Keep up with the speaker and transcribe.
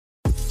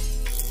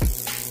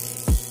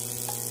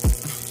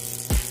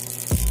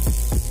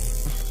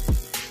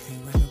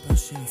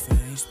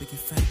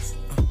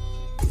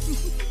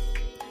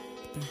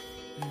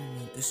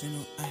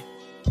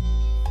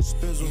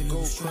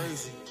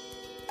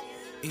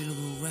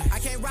I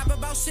can't rap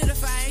about shit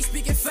if I ain't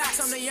speaking facts.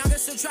 I'm the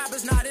youngest of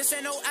trappers, nah, this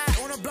ain't no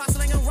act. On the block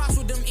slinging rocks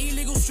with them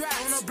illegal straps.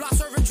 On the block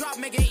serving drop,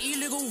 making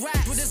illegal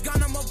raps. With this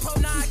gun, I'm a pro,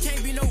 nah, I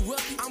can't be no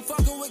rookie. I'm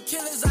fucking with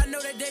killers, I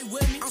know that they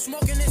with me. I'm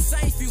smoking this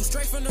same fuel,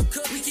 straight from the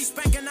cook. We keep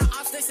spanking the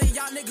ops, they say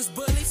y'all niggas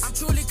bullies. I'm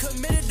truly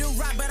committed to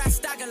rap, but I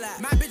stack a lot.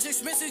 My bitch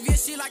expensive, yeah,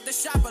 she like to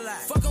shop a lot.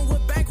 Fucking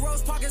with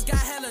bankrolls, pockets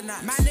got hella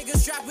knots. My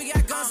niggas strap, we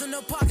got guns in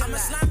the pocket. I'ma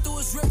slime through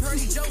his rip, heard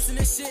he jokes and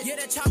this shit. Yeah,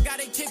 that chop got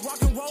it kick,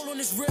 rock and roll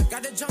on this rip.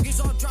 Got the junkies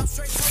all drop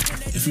straight.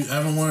 If you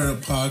ever wanted a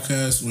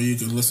podcast where you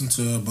could listen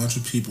to a bunch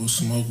of people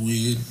smoke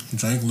weed,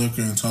 drink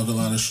liquor, and talk a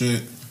lot of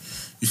shit,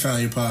 you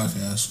found your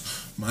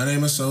podcast. My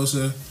name is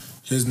Sosa.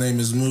 His name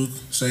is Mook.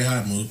 Say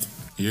hi, Mook.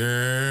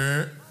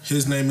 Yeah.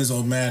 His name is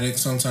Omatic.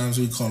 Sometimes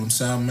we call him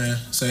Soundman.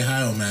 Say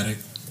hi, Omatic.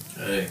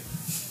 Hey.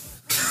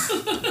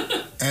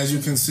 As you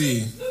can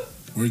see,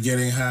 we're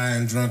getting high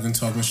and drunk and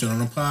talking shit on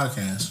a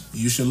podcast.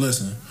 You should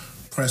listen.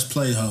 Press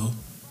play, ho.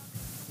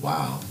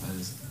 Wow.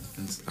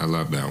 I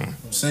love that one.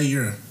 Say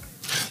you're.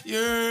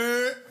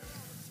 Yeah.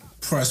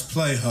 Press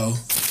play, ho.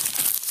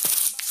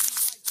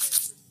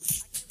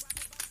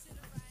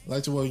 I'd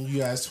like to welcome you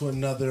guys to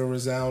another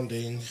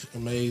resounding,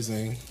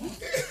 amazing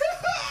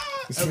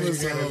We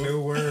got a new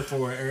word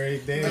for it every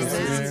day.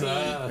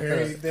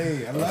 Every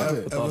day. I love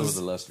it. I thought it was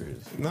illustrious.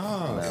 No,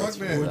 fuck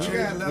that. You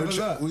gotta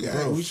level up.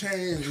 We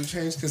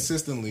change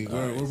consistently.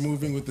 We're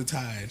moving with the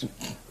tide.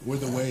 We're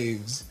the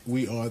waves.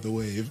 We are the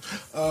wave.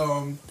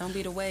 Don't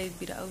be the wave,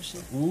 be the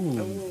ocean.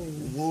 Ooh,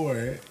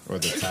 Lord. Or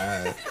the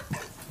tide.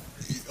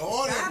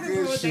 All that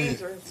good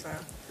shit.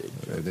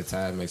 The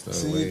tide makes the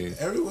See, wave.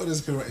 everyone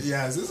is correct.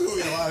 Yes, this is going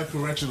to be a lot of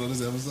correction on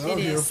this episode. I'm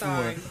here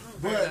for it.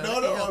 But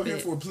no, I'm here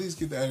for it. Please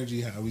get the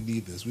energy high. We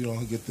need this. We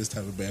don't get this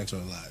type of banter a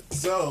lot.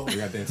 So We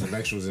got the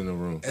intellectuals in the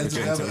room. it's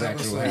another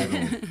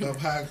episode of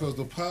High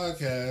Coastal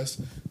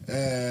Podcast.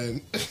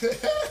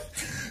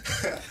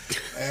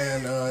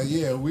 And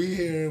yeah, we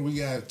here. We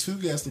got two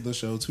guests of the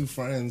show, two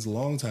friends,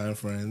 longtime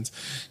friends,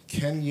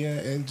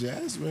 Kenya and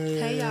Jasmine.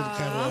 Hey, y'all. Clap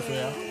it up for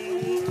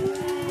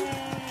y'all.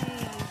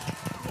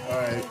 All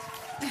right.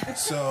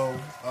 So,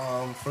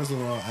 first of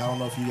all, I don't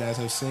know if you guys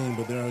have seen,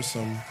 but there are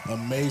some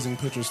amazing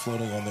pictures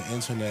floating on the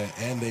internet,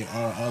 and they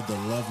are of the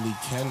lovely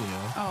Kenya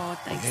Oh,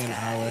 thanks, in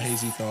guys. our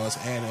Hazy Thoughts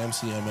and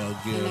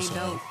MCML gear. They So,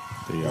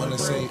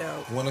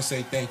 dope. want to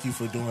say thank you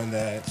for doing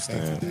that.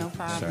 Thank you. No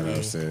problem. Shout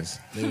out, sis.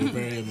 They were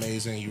very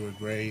amazing. You were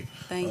great.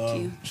 Thank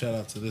you. Shout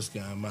out to this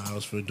guy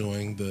Miles for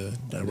doing the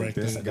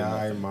directing. This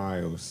guy,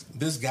 Miles.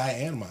 This guy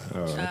and Miles.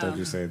 Oh, I thought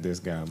you said this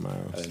guy,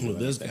 Miles. Well,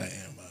 this guy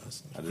and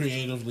Miles.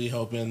 Creatively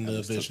helping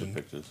the vision.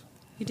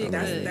 You did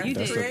good. You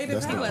did.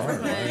 That's the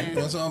part, right?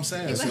 That's what I'm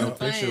saying. It So, wasn't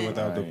Picture fun.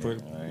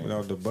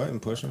 without the button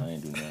pushing. I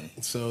ain't do nothing.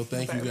 so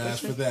thank you guys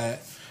for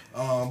that.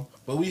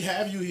 But we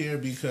have you here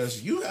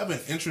because you have an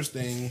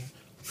interesting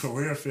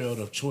career field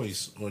of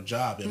choice or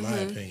job, in my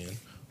opinion.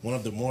 One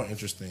of the more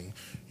interesting.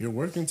 You're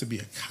working to be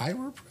a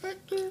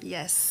chiropractor?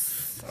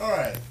 Yes. All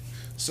right.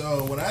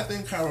 So when I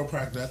think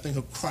chiropractor, I think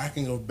of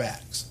cracking of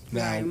backs.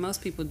 Now, Right,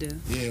 most people do.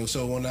 yeah.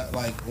 So when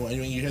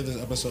you hear this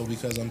episode,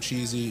 because I'm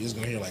cheesy, it's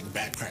gonna hear like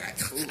back crack,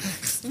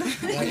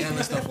 like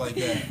and stuff like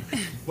that.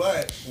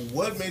 But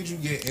what made you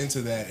get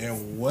into that,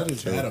 and what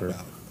is that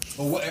about?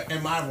 Or what,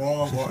 am I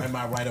wrong or am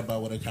I right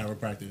about what a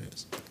chiropractor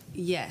is?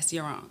 Yes,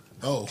 you're wrong.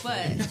 Oh,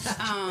 But,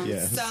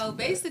 Yes. so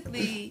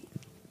basically,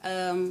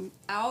 I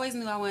always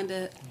knew I wanted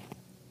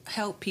to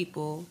help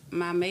people.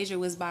 My major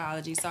was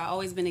biology, so I've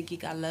always been a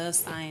geek. I love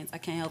science. I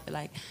can't help it.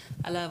 Like,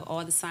 I love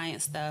all the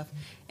science stuff.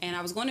 And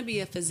I was going to be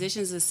a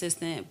physician's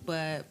assistant,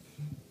 but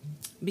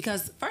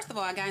because, first of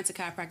all, I got into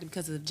chiropractic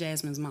because of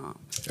Jasmine's mom.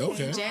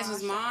 okay.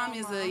 Jasmine's mom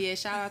is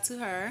shout out to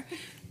her.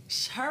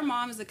 Her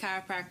mom is a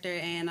chiropractor,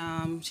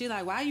 and she's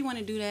like, why you want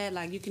to do that?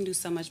 Like, you can do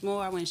so much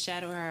more. I went and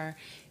shadowed her,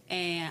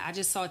 and I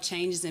just saw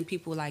changes in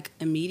people, like,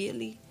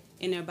 immediately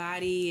in their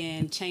body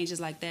and changes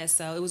like that.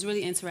 So it was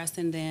really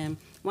interesting. Then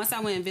once I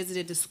went and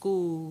visited the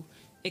school,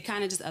 it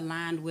kind of just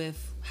aligned with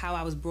how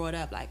I was brought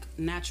up, like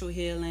natural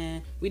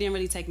healing. We didn't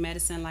really take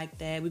medicine like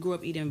that. We grew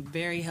up eating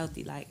very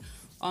healthy. Like,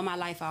 all my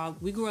life,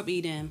 we grew up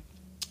eating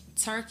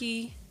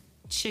turkey,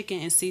 chicken,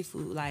 and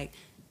seafood. Like,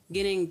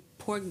 getting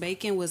pork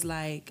bacon was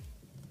like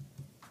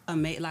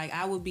amazing. Like,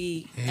 I would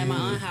be at my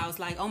aunt's house,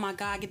 like, oh my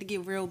God, I get to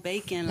get real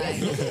bacon.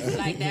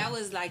 Like that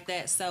was like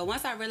that. So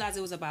once I realized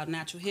it was about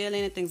natural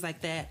healing and things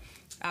like that,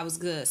 I was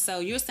good. So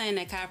you're saying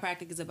that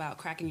chiropractic is about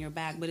cracking your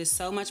back, but it's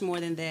so much more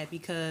than that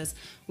because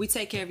we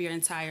take care of your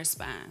entire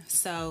spine.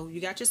 So you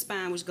got your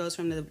spine, which goes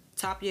from the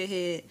top of your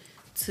head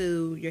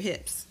to your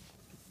hips.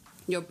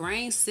 Your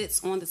brain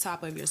sits on the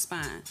top of your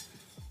spine,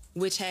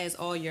 which has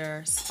all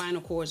your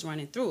spinal cords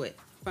running through it.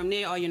 From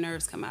there, all your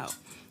nerves come out.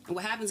 And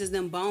what happens is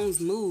them bones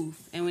move,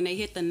 and when they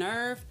hit the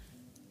nerve,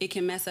 it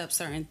can mess up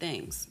certain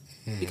things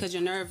because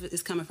your nerve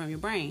is coming from your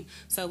brain.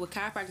 So what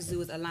chiropractors do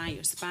is align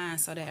your spine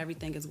so that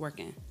everything is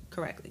working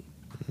correctly.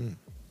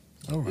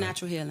 All right.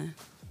 Natural healing.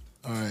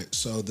 All right.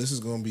 So this is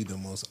gonna be the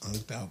most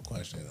unked out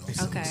question. I'm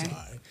so Okay.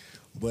 sorry,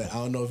 but I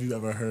don't know if you've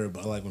ever heard,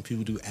 but like when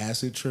people do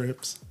acid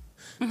trips,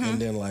 and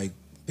then like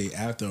they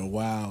after a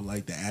while,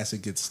 like the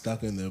acid gets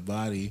stuck in their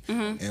body,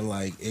 and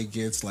like it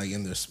gets like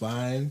in their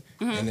spine,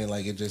 and then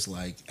like it just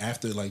like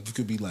after like you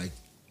could be like.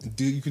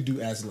 You could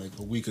do acid like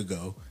a week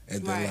ago,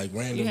 and then like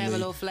randomly you have a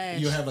little flash.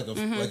 You have like a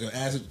like an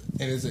acid,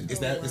 and is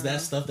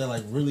that stuff that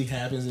like really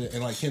happens,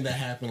 and like can that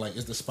happen? Like,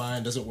 is the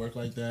spine does it work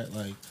like that?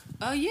 Like,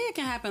 oh yeah, it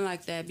can happen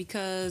like that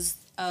because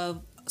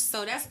of.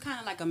 So that's kind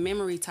of like a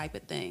memory type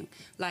of thing.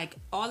 Like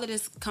all of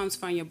this comes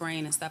from your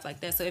brain and stuff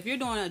like that. So if you're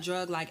doing a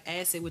drug like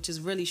acid, which is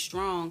really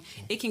strong,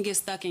 it can get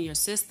stuck in your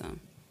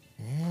system.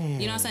 You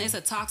know what I'm saying? It's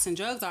a toxin.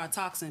 Drugs are a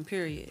toxin,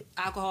 period.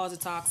 Alcohol is a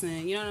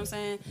toxin. You know what I'm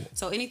saying?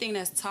 So anything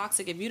that's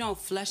toxic, if you don't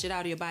flush it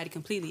out of your body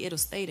completely, it'll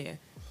stay there.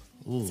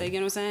 Ooh. So you get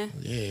what I'm saying?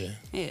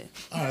 Yeah.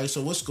 All right,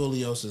 so what's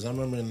scoliosis? I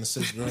remember in the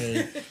 6th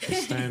grade.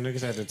 Damn, niggas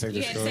had to take the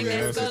You had to take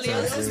that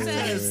scoliosis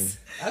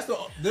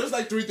test. There's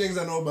like 3 things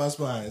I know about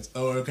spines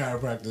or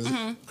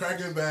chiropractors.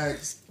 Cracking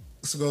backs,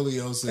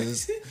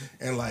 scoliosis,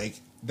 and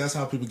like that's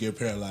how people get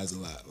paralyzed a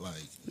lot. Like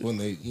when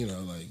they, you know,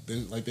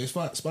 like their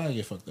spine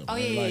get fucked up. Oh,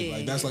 right? yeah.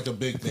 Like that's like a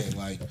big thing.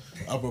 Like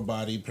upper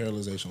body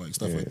paralyzation, like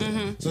stuff like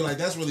that. So like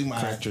that's really my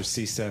cracked your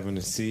C7 and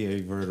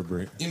C8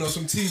 vertebrae. You know,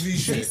 some TV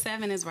shit.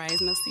 C7 is right.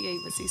 It's no C8,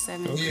 but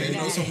C7. Yeah, you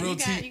know, some real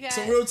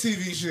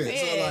TV shit. Yeah.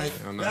 So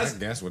like, I don't know,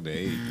 that's what they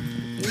ate.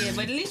 Yeah,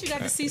 but at least you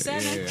got the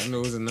C7. Yeah, I know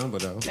it was a number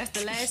though. That's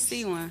the last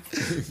C one.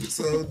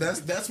 So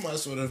that's my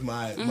sort of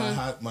my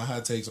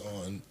hot takes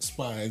on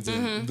spines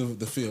and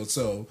the field.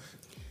 So,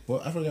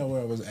 well, I forgot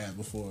where I was at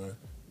before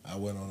I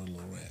went on a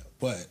little rant,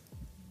 but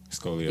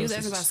Scoliosis. You was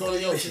asking about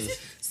scoliosis.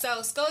 So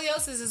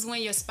scoliosis is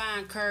when your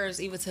spine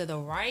curves either to the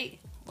right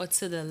or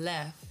to the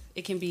left.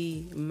 It can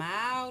be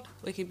mild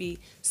or it can be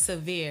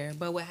severe.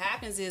 But what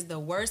happens is the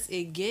worse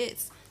it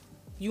gets,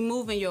 you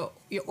moving your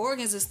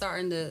organs is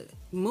starting to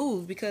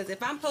move because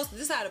if I'm this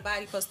is how the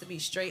body's supposed to be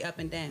straight up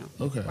and down.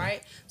 Okay.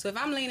 Right? So if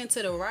I'm leaning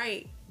to the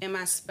right and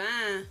my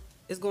spine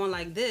is going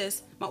like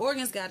this, my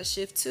organs gotta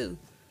shift too.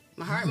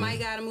 My heart might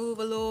gotta move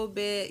a little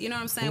bit, you know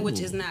what I'm saying? Which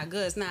is not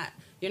good. It's not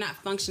you're not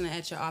functioning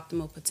at your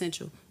optimal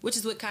potential, which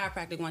is what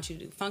chiropractic wants you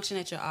to do. Function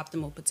at your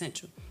optimal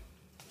potential.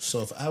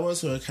 So if I went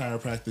to a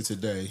chiropractor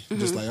today,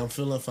 just like I'm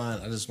feeling fine,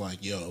 I just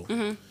like, yo,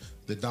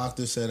 the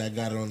doctor said I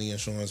got it on the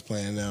insurance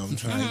plan now. I'm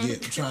trying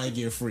to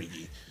get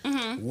freaky.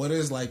 What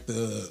is like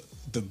the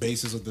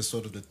basis of the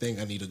sort of the thing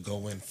I need to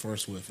go in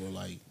first with, or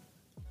like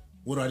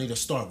what do I need to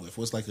start with?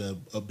 What's like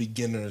a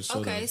beginner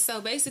sort of Okay, so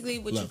basically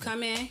what level?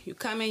 you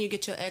come in, you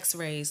get your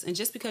x-rays. And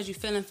just because you're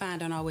feeling fine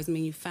don't always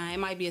mean you're fine. It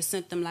might be a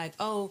symptom like,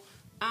 oh,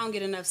 I don't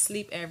get enough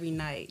sleep every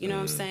night. You know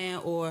what I'm saying?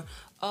 Or,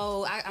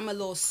 oh, I'm a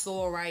little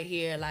sore right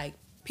here. Like,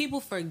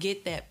 people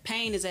forget that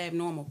pain is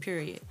abnormal,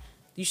 period.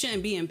 You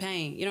shouldn't be in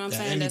pain. You know what I'm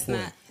saying? That's not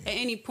at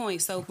any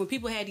point. So when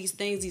people had these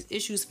things, these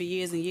issues for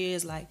years and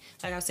years, like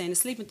I was saying, the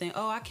sleeping thing,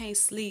 oh, I can't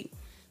sleep.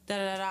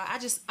 I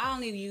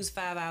don't need to use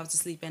 5 hours to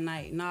sleep at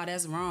night. No,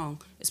 that's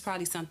wrong. It's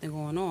probably something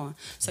going on.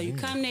 So you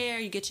come there,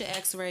 you get your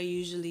x-ray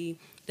usually.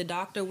 The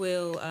doctor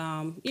will,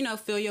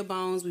 feel your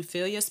bones. We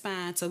feel your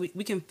spine so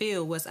we can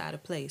feel what's out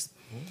of place.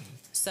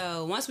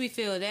 So once we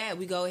feel that,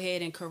 we go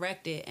ahead and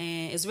correct it.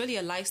 And it's really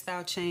a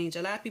lifestyle change.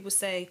 A lot of people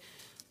say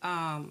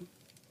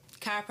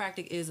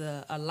chiropractic is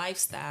a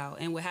lifestyle.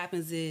 And what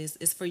happens is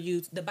it's for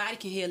you. The body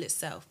can heal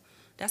itself.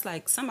 That's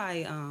like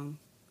somebody...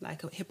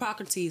 like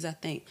Hippocrates, I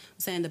think,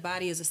 saying the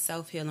body is a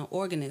self-healing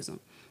organism.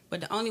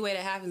 But the only way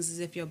that happens is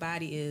if your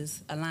body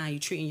is aligned,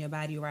 you're treating your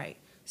body right.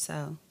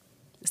 So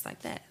it's like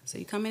that. So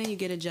you come in and you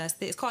get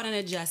adjusted. It's called an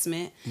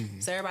adjustment.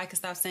 So everybody can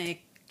stop saying,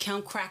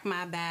 come crack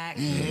my back.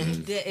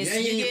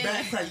 Your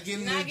back crack, you're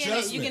getting an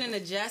adjustment. You're getting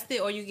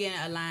adjusted or you're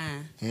getting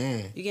aligned.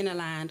 You're getting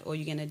aligned or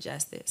you're getting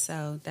adjusted.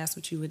 So that's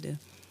what you would do.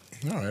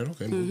 All right,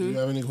 okay. Do you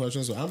have any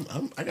questions? So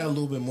I got a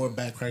little bit more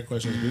back crack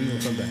questions, but we're going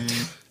to come back.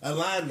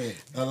 Alignment,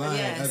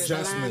 Yes,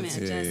 adjustments.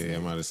 Yeah,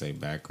 I'm about to say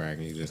back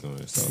cracking. You just going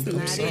to insult Not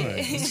me.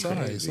 it. I'm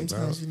sorry.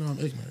 Sometimes, I'm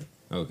ignorant.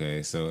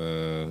 Okay,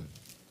 so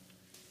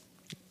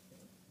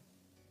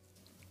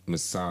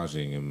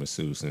massaging and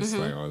masseuse and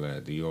like all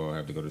that. Do you all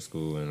have to go to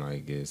school and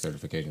like get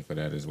certification for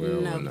that as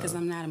well? No, because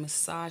I'm not a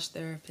massage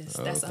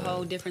therapist. That's a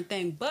whole different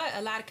thing. But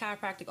a lot of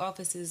chiropractic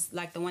offices,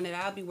 like the one that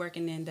I'll be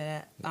working in,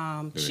 that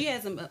she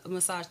has a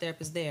massage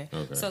therapist there.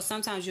 Okay. So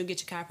sometimes you'll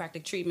get your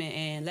chiropractic treatment,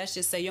 and let's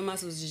just say your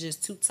muscles are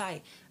just too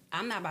tight.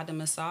 I'm not about to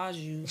massage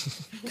you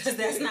because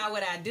that's not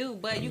what I do.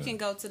 But you can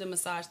go to the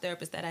massage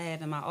therapist that I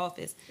have in my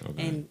office,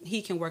 and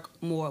he can work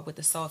more with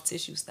the soft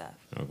tissue stuff.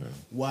 Okay.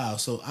 Wow,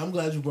 so I'm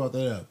glad you brought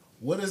that up.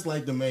 What is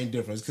like the main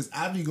difference? Because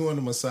I be going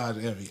to Massage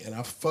Envy, and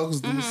I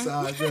fucks with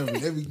Massage Envy.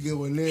 They be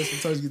going there.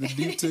 Sometimes you get the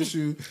deep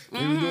tissue.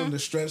 They be doing the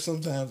stretch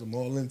sometimes. I'm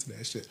all into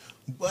that shit.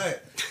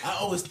 But I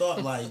always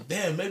thought like,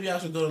 damn, maybe I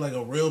should go to like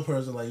a real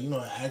person, like, an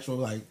actual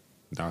like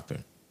Doctor.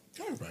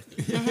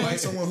 chiropractor. Like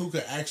someone who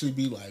could actually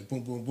be like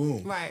boom, boom,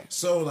 boom. Right.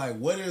 So like,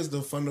 what is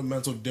the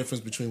fundamental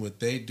difference between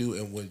what they do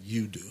and what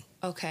you do?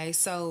 Okay,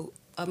 so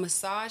a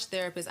massage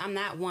therapist, I'm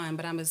not one,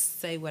 but I'm going to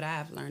say what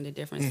I've learned the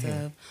difference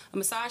of. A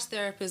massage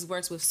therapist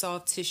works with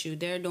soft tissue.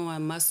 They're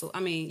doing muscle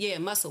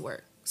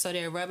work. So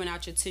they're rubbing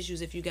out your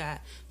tissues if you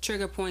got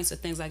trigger points or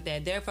things like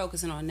that. They're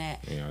focusing on that.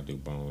 Yeah, I do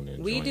bone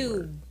and We joint do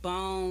work.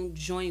 bone,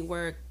 joint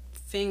work,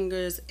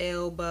 fingers,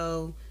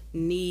 elbow,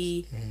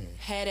 knee,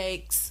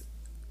 headaches,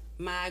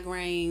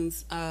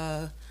 migraines.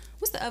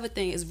 What's the other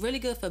thing? It's really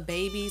good for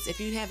babies. If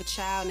you have a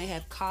child and they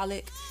have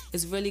colic,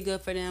 it's really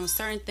good for them.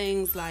 Certain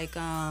things like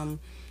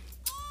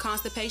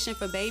constipation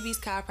for babies,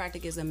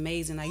 chiropractic is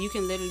amazing. Like you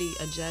can literally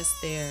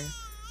adjust their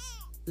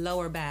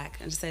lower back.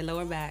 I just say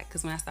lower back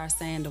because when I start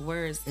saying the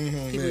words, people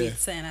be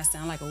saying I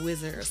sound like a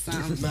wizard or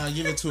something. Nah,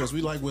 give it to us.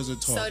 We like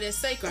wizard talk. So their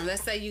sacrum,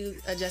 let's say you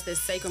adjust their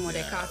sacrum or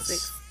their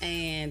coccyx,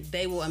 and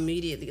they will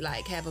immediately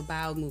like have a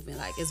bowel movement.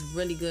 Like it's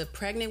really good.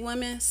 Pregnant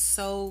women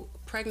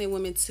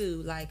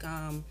too, like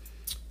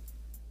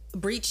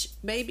breech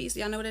babies.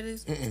 Y'all know what that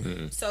is?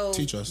 So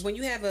Teach us. when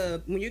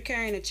you're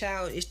carrying a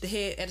child, it's the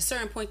head at a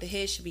certain point the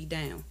head should be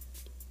down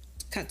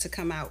to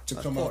come out,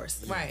 of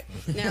course. yeah. Right.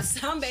 Now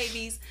some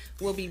babies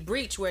will be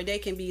breech where they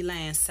can be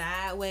laying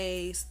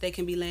sideways, they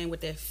can be laying with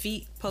their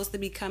feet supposed to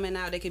be coming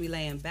out, they can be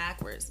laying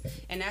backwards.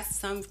 And that's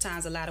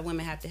sometimes a lot of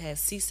women have to have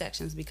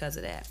C-sections because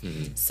of that.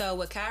 So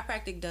what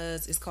chiropractic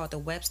does is called the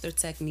Webster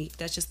technique.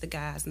 That's just the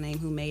guy's name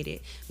who made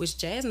it, which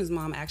Jasmine's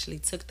mom actually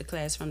took the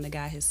class from the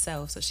guy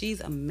himself. So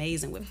she's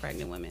amazing with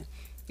pregnant women.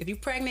 If you're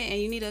pregnant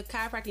and you need a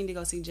chiropractor, you need to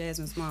go see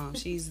Jasmine's mom.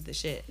 She's the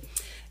shit.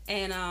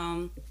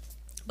 And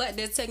but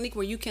there's a technique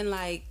where you can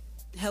like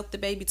help the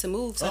baby to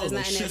move so there's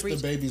not in that shift breech.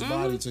 the baby's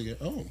body to get.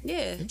 Oh,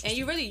 Yeah, and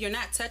you're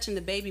not touching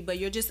the baby, but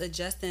you're just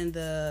adjusting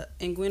the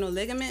inguinal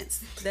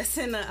ligaments that's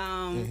in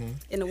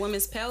the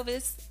woman's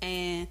pelvis,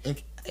 and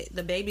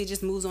the baby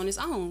just moves on its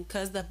own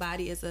because the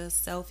body is a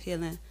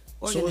self-healing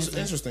organism. So it's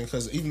interesting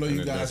because even though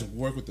you guys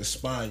work with the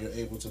spine, you're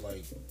able to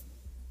like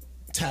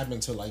tap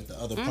into like the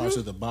other parts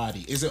of the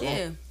body. Is it?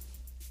 Yeah.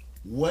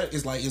 What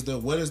is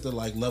the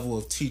like level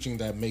of teaching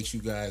that makes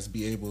you guys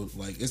be able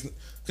like because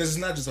it's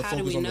not just a How do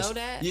focus we on know this,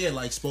 that? Yeah,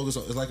 like focus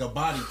on it's like a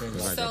body thing.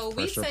 Like So a we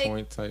pressure say-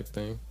 point type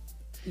thing.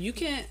 You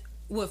can't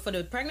for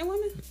the pregnant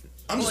woman?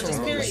 I'm Or just just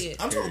talking about, period?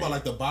 I'm talking about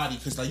like the body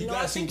because like you No,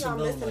 I guys seem think to y'all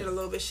know. missing Like, it a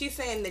little bit. She's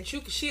saying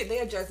that they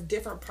adjust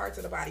different parts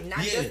of the body, not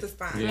Yeah. just the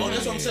spine. Yeah. Oh,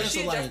 that's what I'm saying.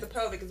 She So adjusts like, the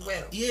pelvic as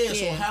well. yeah.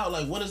 So Yeah. how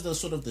like what is the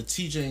sort of the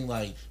teaching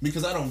like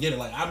because I don't get it.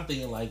 Like I'm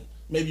thinking like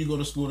maybe you go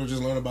to school to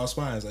just learn about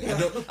spines. Like I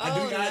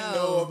do not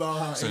know about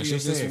how So any she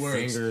of this said works.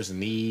 fingers,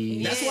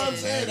 knees. That's what I'm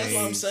saying. That's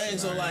what I'm saying.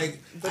 So like,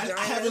 I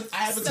haven't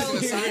taken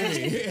a science.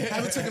 I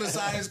haven't taken a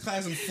science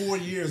class in 4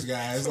 years,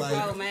 guys. Like,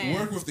 Oh, man.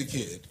 work with the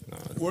kid.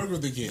 Work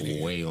with the kid.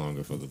 here. Way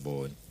longer for the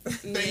boy.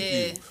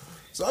 Thank you.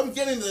 So I'm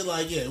getting to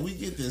like, yeah, we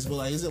get this, but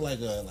like, is it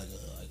like a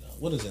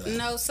what is it?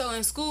 No, so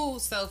in school,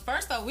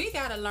 first off, we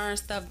gotta learn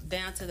stuff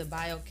down to the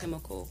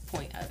biochemical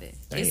point of it.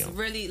 It's Damn.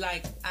 really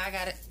like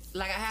I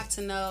have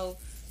to know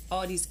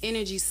all these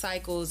energy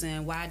cycles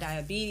and why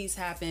diabetes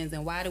happens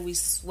and why do we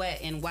sweat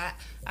and why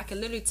I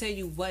can literally tell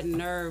you what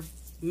nerve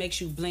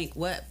makes you blink,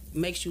 what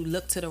makes you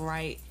look to the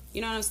right.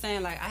 You know what I'm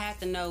saying? Like I have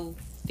to know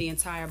the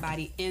entire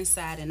body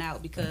inside and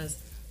out because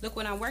look,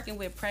 when I'm working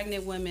with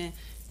pregnant women,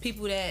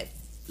 people that,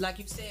 like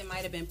you said,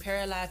 might have been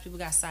paralyzed, people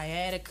got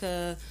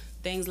sciatica,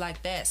 things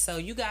like that. So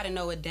you got to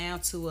know it down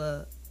to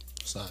a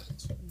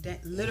Science.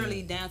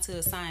 literally down to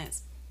a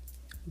science.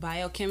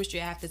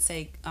 Biochemistry, I have to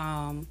take.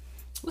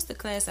 What's the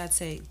class I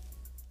take?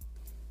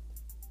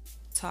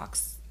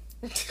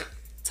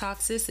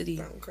 Toxicity.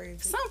 Something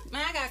crazy.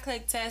 I got to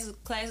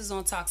take classes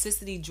on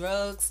toxicity,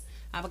 drugs.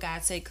 I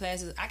got to take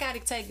classes. I got to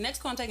take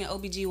next one. I'm taking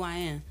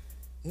OBGYN.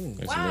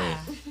 That's Why?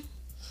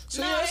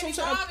 So No, yeah, they be that's what I'm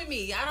saying. robbing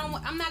me.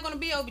 I'm not gonna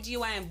be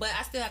OBGYN, but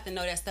I still have to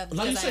know that stuff.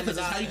 Like you because I said, am a because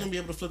how you doctor. gonna be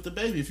able to flip the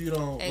baby if you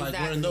don't like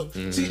learn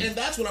Exactly. those? See, and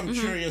that's what I'm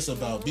curious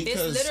about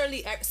because It's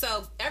literally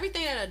so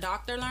everything that a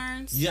doctor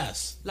learns,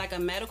 yes, like a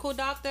medical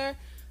doctor,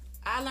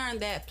 I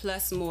learned that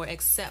plus more,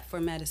 except for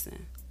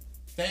medicine.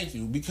 thank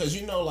you because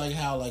you know like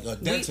how like a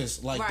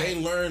dentist like they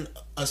right. learn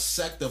a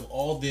sect of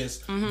all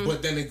this,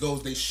 but then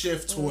they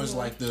shift towards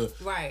like the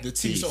Right. the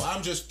teeth. So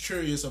I'm just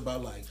curious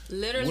about like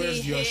Literally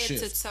where's your head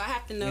shift? to toe. I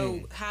have to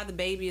know how the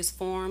baby is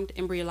formed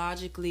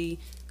embryologically.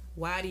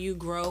 Why do you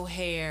grow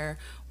hair?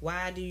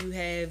 Why do you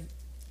have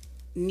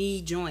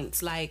knee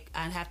joints? Like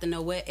I have to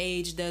know what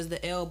age does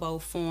the elbow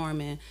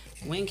form and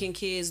when can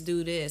kids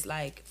do this?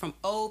 Like from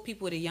old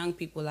people to young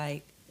people,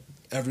 like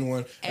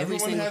Everyone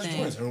single has thing.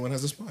 joints. Everyone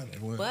has a spine.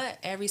 Everyone. but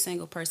every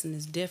single person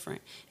is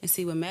different. And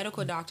see what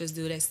medical doctors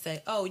do, they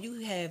say, oh, you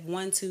have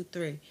 1, 2,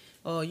 3.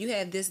 Or you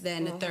have this, that,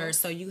 and the third,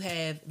 so you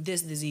have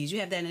this disease. You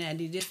have that and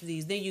that, this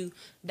disease. Then you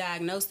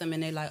diagnose them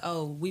and they're like,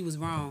 oh, we was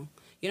wrong.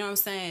 You know what I'm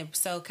saying?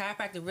 So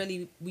chiropractic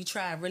really, we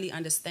try to really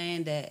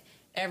understand that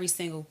every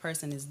single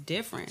person is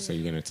different. So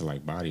you get into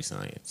like body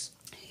science.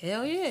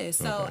 Hell yeah.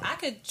 So Okay. I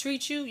could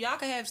treat you, y'all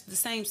could have the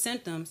same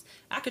symptoms.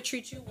 I could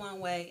treat you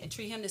one way and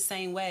treat him the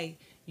same way.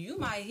 You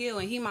might heal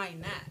and he might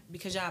not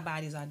because y'all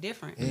bodies are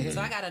different. So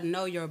I got to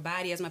know your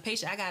body as my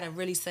patient. I got to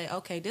really say,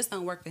 okay, this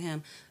don't work for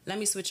him. Let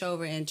me switch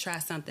over and try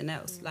something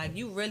else. Like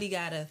you really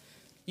got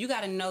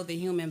to know the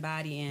human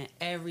body and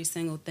every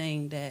single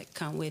thing that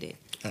come with it.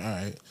 All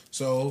right.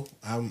 So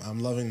I'm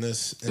loving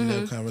this in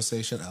the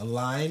conversation.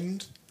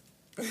 Aligned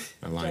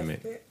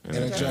alignment, and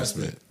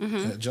adjustment.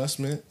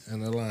 Adjustment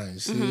and align.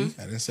 See,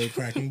 I didn't say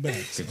cracking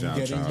back. Good I'm job,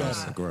 getting Charles.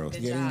 better. Growth.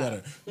 Good Getting job.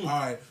 better. All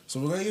right, so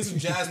we're gonna get some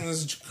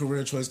Jasmine's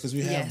career choice because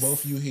we have Yes.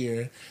 both of you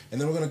here, and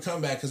then we're gonna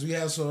come back because we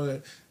have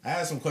I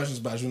had some questions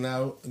about you.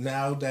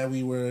 Now that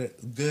we were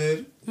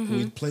good,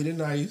 we played it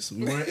nice.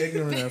 We weren't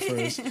ignorant at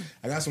first.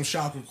 I got some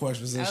shocker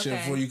questions and shit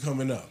Okay. for you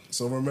coming up.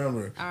 So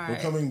remember, All we're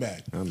right. coming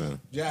back. I'm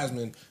done.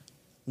 Jasmine,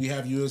 we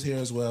have you here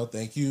as well.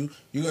 Thank you.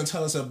 You're gonna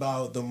tell us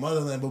about the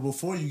motherland, but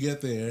before you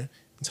get there,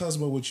 tell us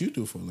about what you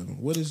do for a living.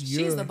 What is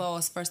your She's the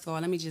boss, first of all.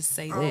 Let me just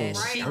say that. right,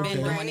 She's okay.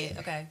 been doing it.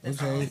 Okay.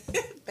 Okay,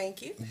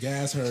 Thank you.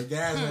 gas her,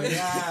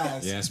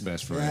 yes, Yes,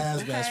 best friend.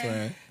 yes, best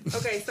friend.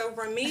 Okay, so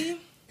for me,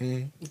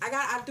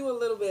 I do a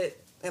little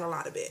bit and a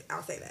lot of it.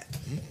 I'll say that.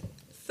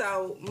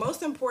 So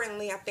most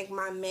importantly, I think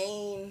my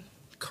main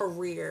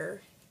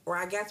career, or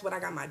I guess what I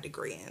got my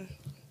degree in,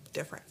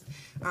 difference,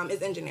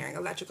 is engineering,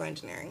 electrical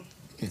engineering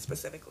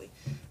specifically.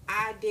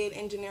 I did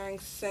engineering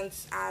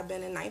since I've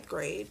been in 9th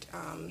grade.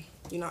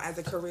 As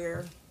a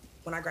career,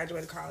 when I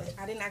graduated college,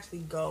 I didn't actually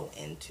go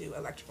into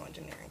electrical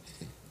engineering.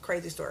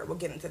 Crazy story. We'll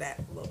get into that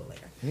a little bit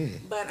later.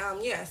 But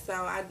so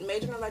I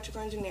majored in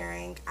electrical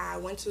engineering. I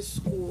went to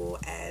school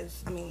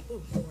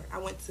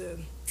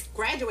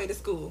graduated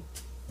school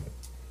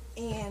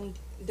and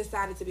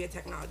decided to be a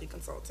technology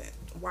consultant.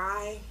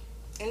 Why?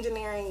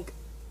 Engineering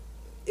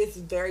is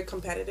very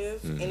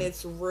competitive and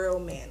it's real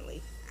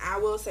manly. I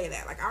will say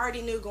that. Like, I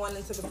already knew going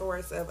into the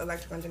force of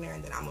electrical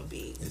engineering that I'm going to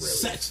be really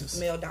sexist.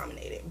 male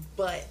dominated.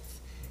 But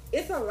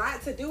it's a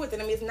lot to do with it.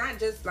 I mean, it's not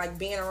just like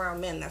being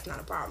around men, that's not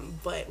a problem,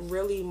 but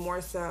really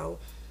more so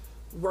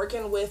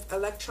working with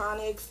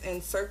electronics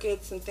and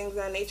circuits and things of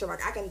that nature.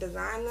 Like, I can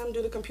design them,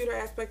 do the computer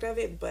aspect of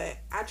it, but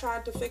I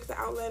tried to fix the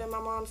outlet in my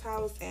mom's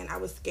house and I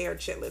was scared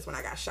shitless when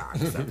I got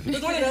shocked. So it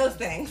was one of those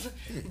things.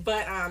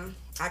 But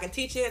I can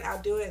teach it,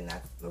 I'll do it, and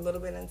that's a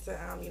little bit into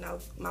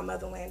my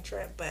motherland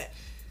trip. But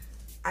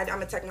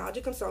I'm a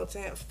technology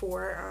consultant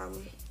for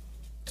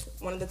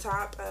one of the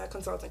top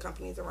consulting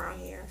companies around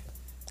here.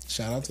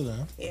 Shout out to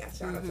them. Yeah,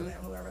 shout out to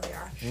them, whoever they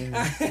are.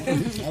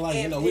 I like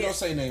we don't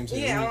say names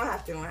here. Yeah, I don't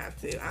have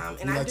to.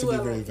 And We I like do to be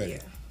a very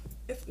vague.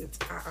 Yeah.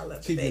 I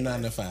love Keep the your vagueness.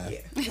 9 to 5.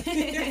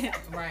 Yeah.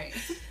 Right.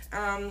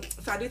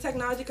 So I do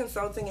technology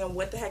consulting, and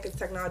what the heck is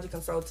technology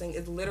consulting?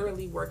 Is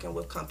literally working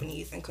with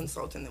companies and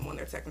consulting them on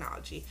their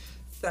technology.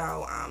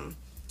 So I'm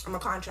a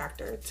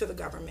contractor to the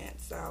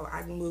government, so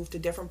I move to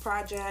different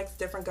projects,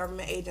 different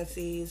government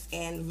agencies,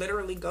 and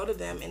literally go to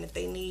them, and if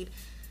they need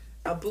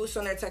a boost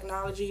on their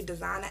technology,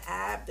 design an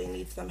app, they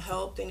need some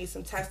help, they need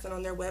some testing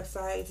on their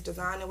websites,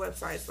 design their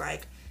websites,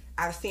 like,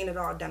 I've seen it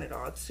all, done it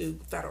all to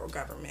federal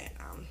government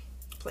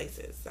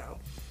places, so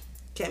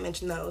can't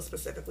mention those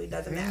specifically,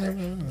 doesn't matter.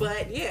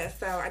 But yeah,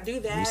 so I do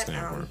that. We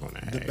stamp work on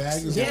that. The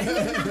bag is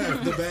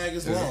the bag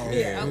is long.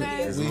 Yeah.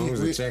 Okay. As long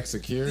as the check's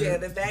secure. Yeah,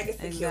 the bag is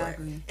secure.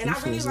 Exactly. And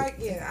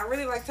I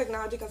really like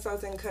technology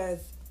consulting because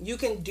you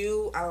can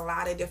do a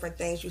lot of different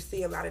things. You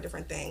see a lot of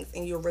different things,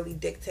 and you're really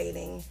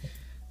dictating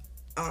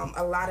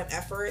a lot of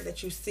effort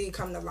that you see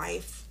come to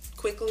life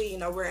quickly.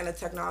 We're in a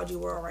technology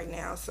world right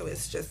now, so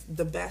it's just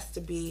the best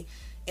to be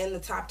in the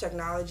top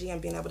technology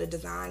and being able to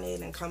design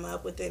it and come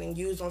up with it and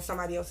use on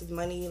somebody else's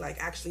money, like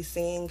actually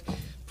seeing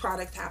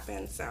products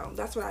happen. So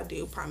that's what I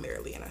do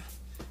primarily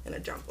in a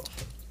jumble.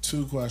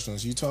 2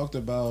 questions. You talked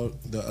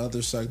about the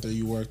other sector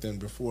you worked in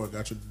before,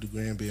 got your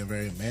degree in being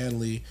very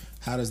manly.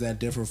 How does that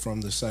differ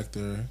from the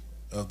sector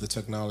of the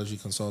technology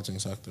consulting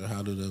sector?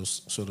 How do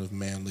those sort of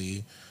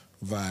manly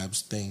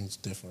vibes, things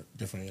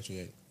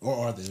differentiate? Or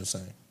are they the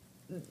same?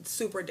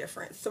 Super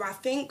different. So I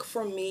think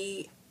for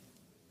me,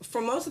 for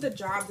most of the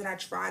jobs that I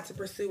tried to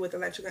pursue with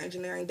electrical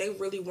engineering, they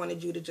really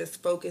wanted you to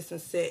just focus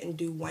and sit and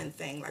do one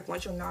thing. Like,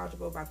 once you're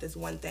knowledgeable about this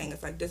one thing,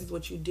 it's like, this is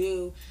what you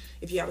do.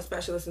 If you have a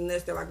specialist in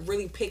this, they're like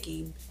really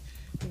picky.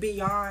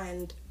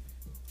 Beyond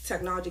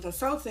technology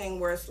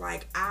consulting, where it's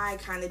like, I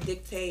kind of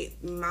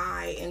dictate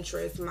my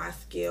interest, my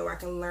skill. I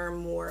can learn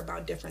more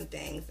about different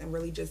things and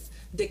really just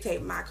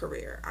dictate my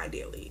career,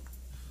 ideally.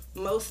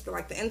 Most,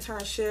 like, the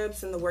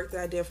internships and the work that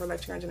I did for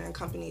electrical engineering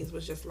companies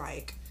was just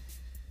like,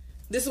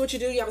 this is what you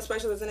do, you have a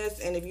specialist in this,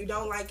 and if you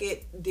don't like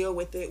it, deal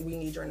with it, we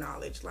need your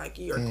knowledge. Like,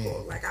 you're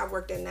cool. Like, I've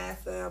worked at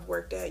NASA, I've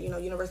worked at,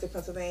 University of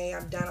Pennsylvania,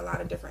 I've done a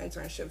lot of different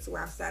internships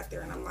where I've sat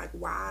there and I'm like,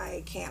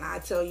 why can't I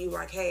tell you,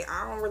 like, hey,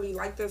 I don't really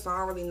like this, I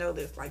don't really know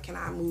this, like, can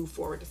I move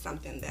forward to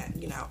something that,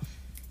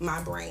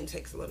 my brain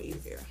takes a little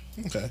easier.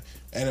 Okay.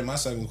 And then my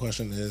second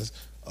question is,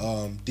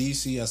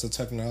 DC as a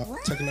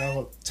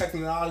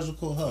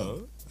technological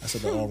hub. I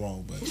said that all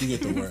wrong, but you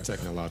get the word.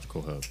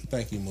 Technological hub.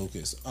 Thank you,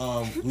 Mucus.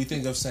 We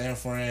think of San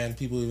Fran.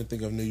 People even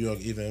think of New York,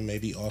 even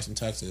maybe Austin,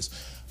 Texas.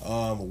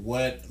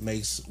 What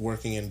makes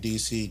working in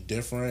DC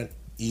different,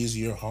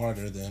 easier,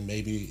 harder than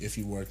maybe if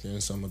you worked in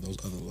some of those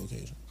other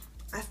locations?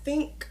 I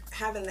think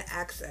having the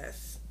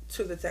access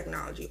to the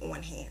technology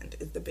on hand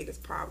is the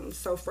biggest problem.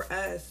 So for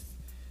us,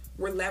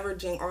 we're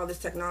leveraging all this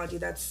technology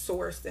that's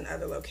sourced in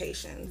other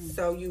locations.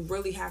 So you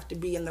really have to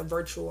be in the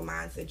virtual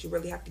mindset. You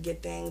really have to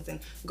get things and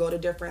go to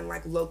different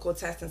like local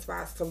testing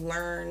spots to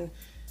learn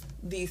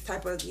these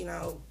type of, you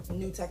know,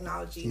 new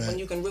technology. When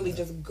you can really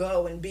just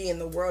go and be in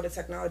the world of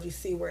technology,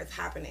 see where it's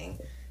happening,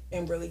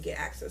 and really get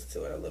access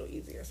to it a little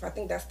easier. So I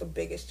think that's the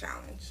biggest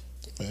challenge.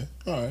 Okay.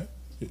 All right.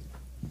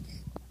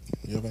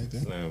 You have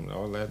anything? Man,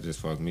 all that just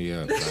fucked me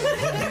up. Like,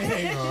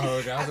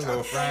 I was a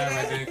little fried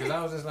right there because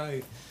I was just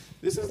like,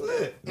 this is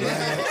lit.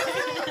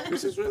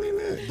 This is really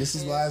lit. This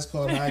is why it's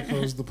called High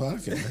Close the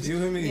Podcast. You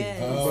hear me? Yeah.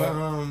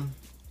 But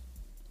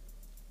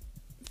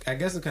I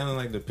guess it's kind of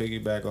like the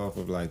piggyback off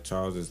of like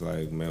Charles's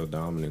like male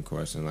dominant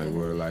question, like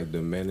where like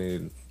the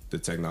men the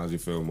technology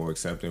field more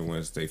accepting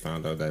once they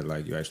found out that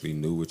like you actually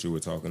knew what you were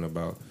talking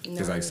about.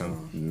 Because like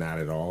not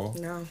at all.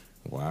 No.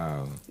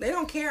 Wow. They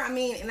don't care. I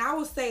mean, and I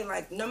will say,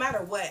 like, no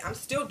matter what, I'm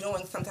still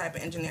doing some type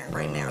of engineering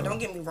right now. Don't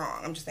get me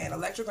wrong. I'm just saying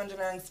electrical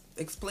engineering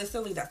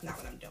explicitly, that's not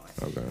what I'm doing.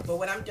 Okay. But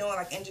what I'm doing,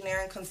 like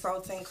engineering,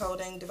 consulting,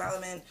 coding,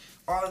 development,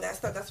 all of that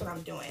stuff, that's what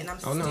I'm doing. And I'm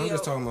still... no, I'm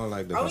just talking about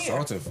like the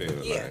consulting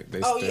field. Yeah. Like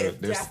they're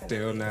Definitely.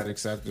 still not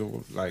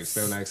acceptable. Like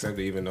still not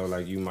accepted, even though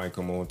like you might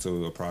come on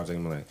to a project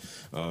and be like,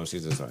 oh,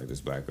 she's just like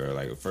this black girl,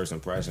 like a first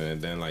impression,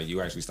 and then like you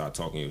actually start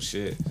talking your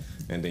shit,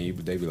 and then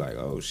they be like,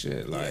 oh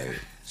shit, like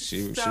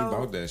she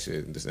bought that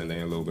shit, and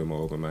they're a little bit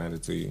more open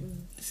minded to you.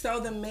 So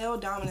the male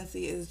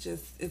dominancy is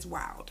just, it's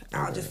wild.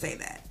 I'll just say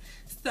that.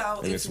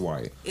 So and it's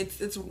white.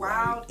 It's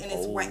wild and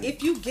it's white.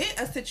 If you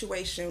get a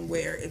situation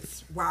where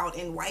it's wild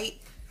and white,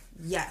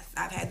 yes,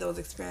 I've had those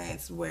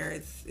experiences where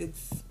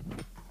it's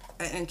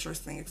an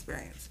interesting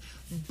experience.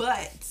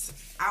 But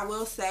I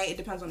will say it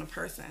depends on the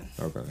person.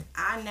 Okay.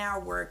 I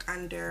now work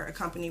under a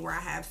company where I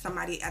have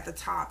somebody at the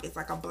top is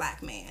like a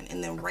black man,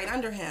 and then right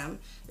under him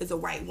is a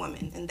white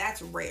woman, and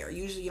that's rare.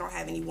 Usually you don't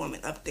have any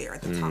woman up there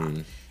at the top.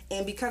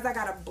 And because I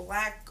got a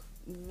black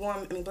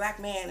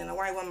man and a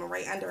white woman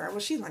right under her, well,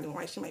 she's not even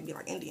white, she might be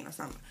like Indian or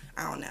something,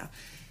 I don't know.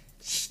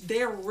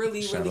 They're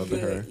really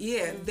good.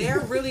 Yeah, they're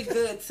really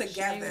good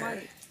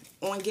together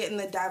on getting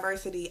the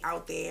diversity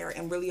out there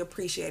and really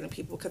appreciating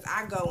people, because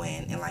I go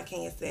in and like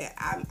Kenya said,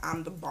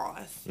 I'm the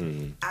boss.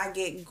 I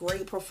get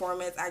great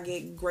performance. I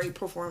get great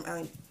what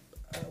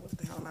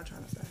the hell am I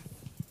trying to say?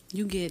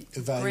 You get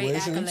great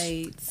Evaluations?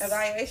 accolades.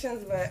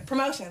 Evaluations, but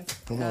promotions.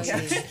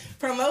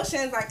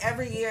 Promotions, like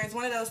every year, it's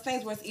one of those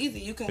things where it's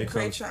easy. You can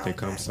create your own They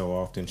come thing. so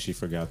often, she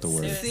forgot the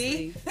word.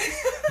 See?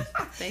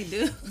 They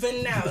do. But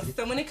no,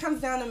 so when it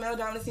comes down to male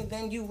dominancy,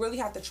 then you really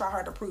have to try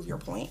hard to prove your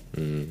point.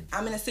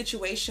 I'm in a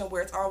situation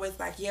where it's always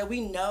like, yeah, we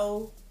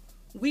know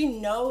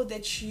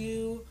that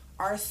you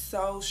are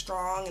so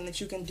strong and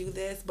that you can do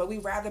this, but we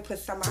rather put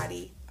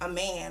somebody, a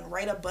man,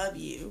 right above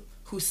you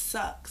who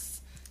sucks.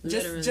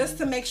 Just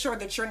to make sure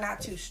that you're not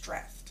too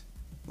stressed.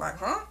 Like,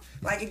 huh?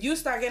 Like, if you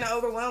start getting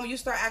overwhelmed, you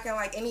start acting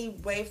like any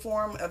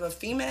waveform of a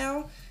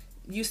female,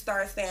 you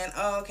start saying,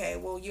 oh, okay,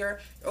 well, you're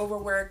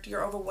overworked,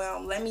 you're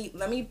overwhelmed. Let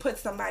me put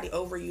somebody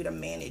over you to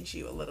manage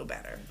you a little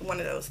better. One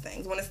of those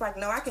things. When it's like,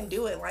 no, I can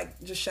do it.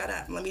 Like, just shut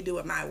up. Let me do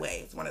it my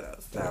way. It's one of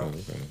those. So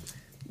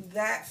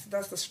that's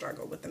the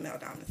struggle with the male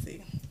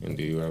dominancy. And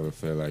do you ever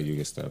feel like you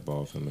can step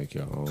off and make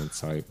your own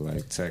type,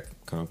 like, tech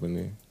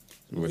company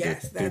with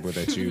the people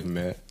that you've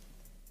met?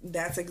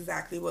 That's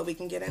exactly what we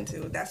can get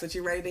into. That's what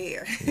you're ready to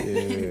hear.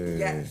 Yeah.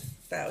 Yes.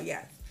 So,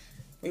 yes.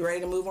 We ready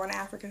to move on to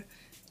Africa?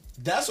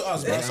 That's what I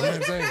was about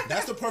to say.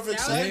 That's the perfect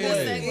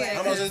segue.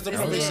 I'm gonna say it's the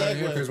perfect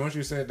segue. Because once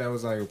you said that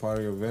was like a part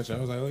of your venture, I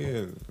was like, oh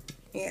yeah.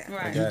 Yeah.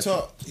 Right.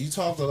 You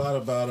talked a lot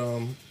about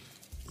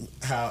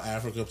how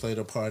Africa played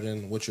a part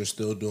in what you're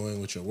still doing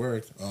with your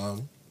work.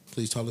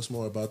 Please tell us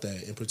more about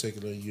that. In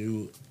particular,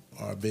 you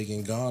are big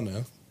in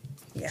Ghana.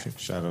 Yeah.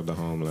 Shout out to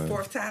Homeland.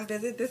 4th time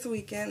visit this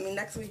weekend. I mean,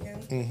 next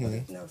weekend.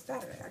 No,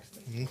 Saturday,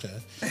 actually. Okay.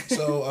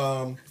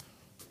 So,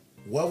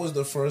 what was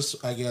the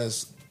first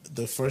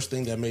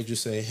thing that made you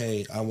say,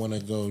 hey, I want to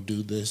go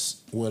do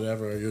this,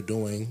 whatever you're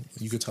doing,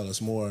 you could tell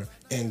us more,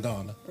 in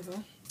Ghana?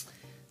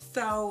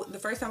 So, the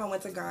first time I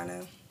went to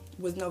Ghana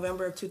was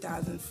November of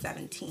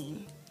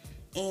 2017.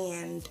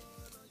 And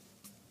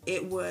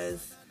it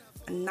was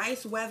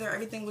nice weather.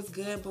 Everything was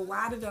good. But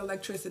why did the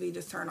electricity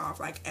just turn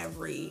off like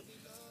every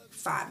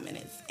 5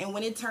 minutes? And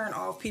when it turned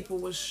off, people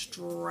was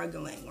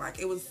struggling. Like,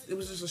 it was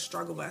just a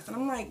struggle bus. And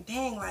I'm like,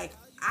 dang, like,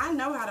 I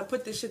know how to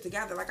put this shit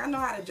together. Like, I know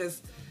how to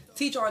just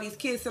teach all these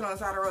kids sitting on the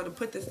side of the road to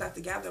put this stuff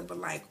together, but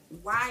like,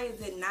 why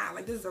is it not?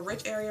 Like, this is a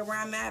rich area where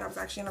I'm at. I was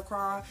actually in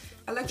Accra.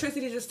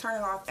 Electricity just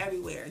turning off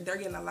everywhere. They're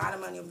getting a lot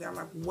of money over there. I'm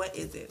like, what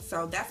is it?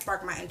 So that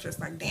sparked my interest.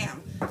 Like,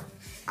 damn,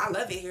 I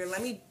love it here.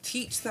 Let me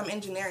teach some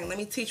engineering. Let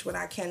me teach what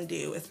I can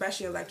do,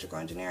 especially electrical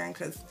engineering,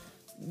 because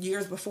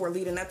years before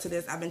leading up to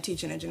this, I've been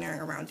teaching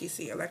engineering around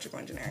DC, electrical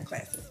engineering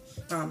classes,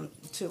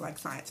 to like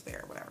science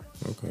fair or whatever.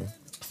 Okay.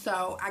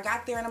 So I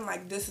got there and I'm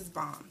like, this is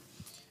bomb.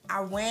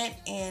 I went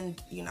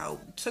and,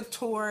 took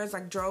tours,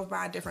 like drove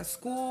by different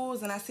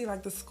schools, and I see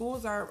like the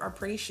schools are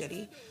pretty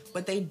shitty,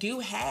 but they do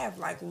have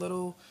like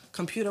little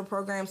computer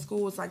program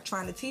schools like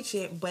trying to teach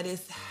it, but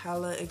it's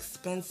hella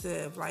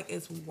expensive. Like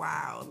it's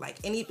wild.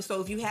 So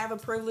if you have a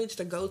privilege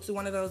to go to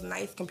one of those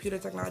nice computer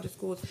technology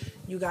schools,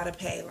 you gotta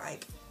pay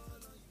like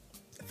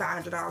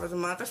 $500 a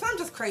month or something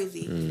just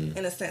crazy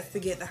in a sense to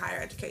get the higher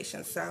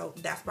education. So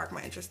that sparked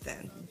my interest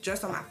then,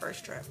 just on my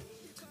first trip.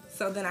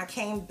 So then I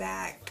came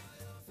back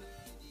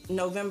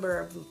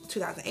November of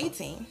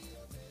 2018,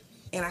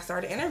 and I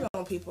started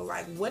interviewing people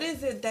like, what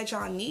is it that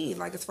y'all need,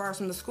 like as far as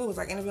from the schools,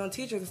 like interviewing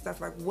teachers and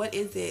stuff, like what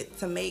is it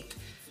to make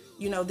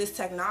this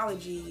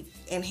technology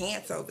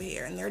enhance over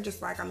here? And they're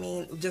just like,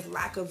 just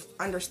lack of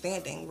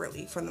understanding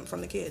really from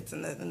the kids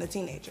and the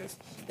teenagers.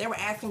 They were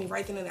asking me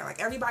right then and there, like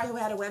everybody who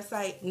had a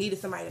website needed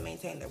somebody to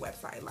maintain their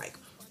website. Like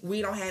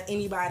we don't have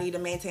anybody to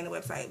maintain the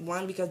website,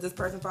 one, because this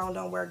person's phone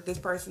don't work, this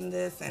person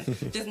this, and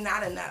just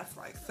not enough.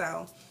 Like,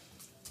 so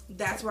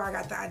that's where I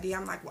got the idea.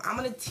 I'm like, well, I'm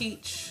going to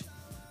teach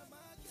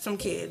some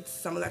kids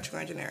some electrical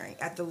engineering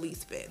at the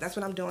least bit. That's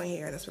what I'm doing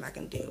here. That's what I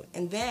can do.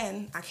 And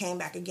then I came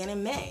back again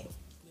in May,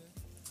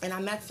 and I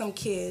met some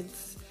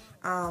kids,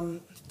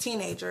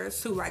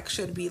 teenagers who like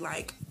should be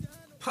like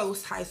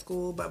post high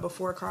school but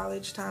before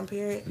college time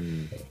period.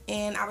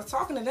 And I was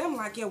talking to them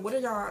like, yeah, what are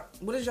y'all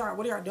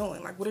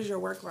doing? Like, what is your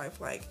work life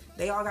like?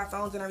 They all got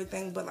phones and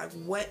everything, but like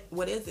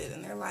what is it?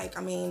 And they're like,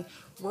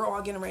 we're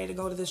all getting ready to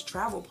go to this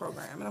travel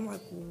program. And I'm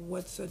like,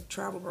 what's a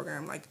travel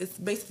program? Like, it's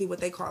basically what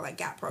they call like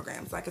gap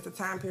programs. Like, it's a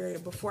time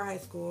period before high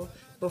school,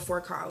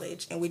 before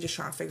college, and we just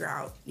trying to figure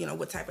out,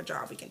 what type of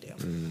job we can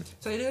do.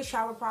 So they do a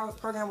travel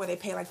program where they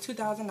pay like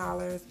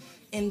 $2,000,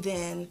 and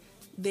then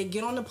they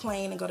get on the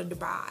plane and go to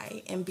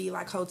Dubai and be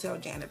like hotel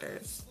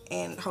janitors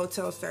and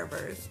hotel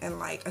servers and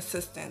like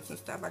assistants and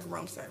stuff, like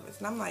room service.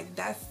 And I'm like,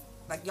 that's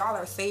like, y'all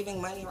are saving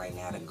money right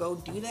now to go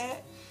do that?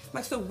 I'm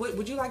like, so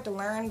would you like to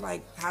learn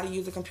like how to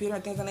use a computer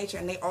and things of that nature?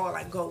 And they all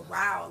like go,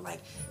 wow,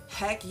 like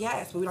heck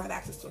yes, but we don't have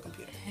access to a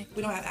computer.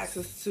 We don't have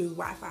access to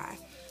Wi-Fi.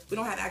 We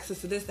don't have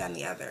access to this, that, and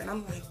the other. And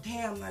I'm like,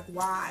 damn, like,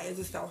 why is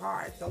it so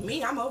hard? So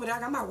me, I'm over there. I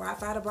got my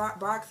Wi-Fi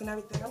box and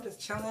everything. I'm just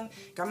chilling,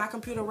 got my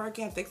computer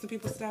working, fixing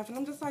people's stuff. And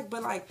I'm just like,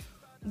 but like,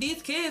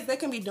 these kids, they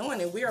can be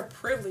doing it. We are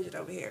privileged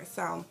over here.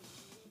 So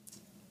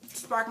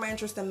sparked my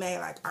interest in May,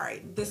 like, all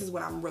right, this is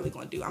what I'm really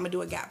going to do. I'm going to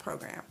do a GAP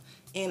program.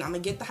 And I'm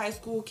going to get the high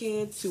school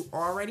kids who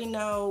already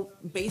know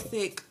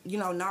basic,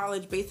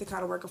 knowledge, basic how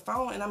to work a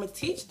phone, and I'm going to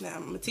teach them.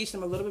 I'm going to teach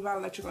them a little bit about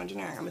electrical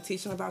engineering. I'm going to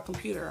teach them about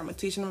computer. I'm going to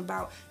teach them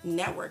about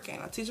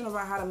networking. I'll teach them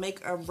about how to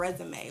make a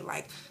resume,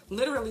 like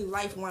literally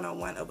life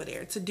 101 over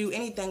there. To do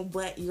anything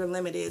but your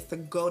limit is to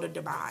go to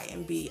Dubai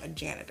and be a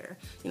janitor,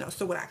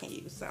 so what I can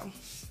use. So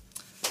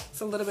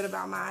it's a little bit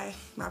about my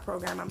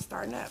program I'm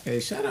starting up. Hey,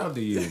 shout out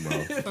to you,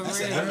 bro.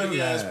 That's a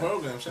heavy ass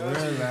program. Shout out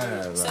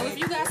to you. So if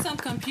you got some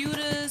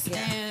computers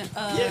and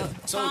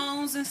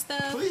phones and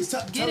stuff, please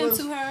get tell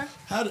into us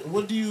her.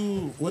 What do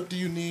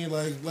you need?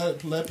 Like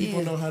let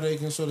people know how they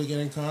can sort of get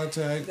in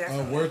contact,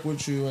 work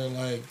with you, and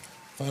like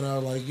find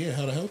out how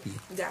to help you.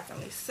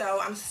 Definitely. So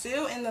I'm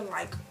still in the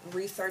like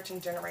research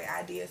and generate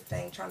ideas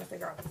thing, trying to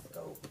figure out the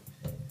scope.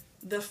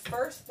 The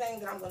first thing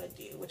that I'm going to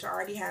do, which I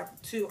already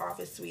have 2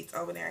 office suites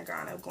over there in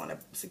Ghana, going to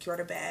secure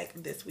the bag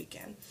this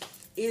weekend,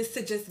 is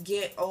to just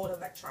get old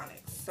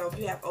electronics. So if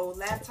you have old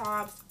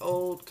laptops,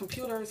 old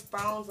computers,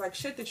 phones, like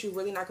shit that you're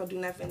really not going to do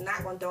nothing,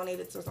 not going to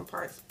donate it to some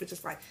parts, but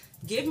just like,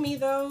 give me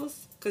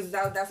those, because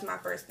that's my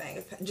first thing.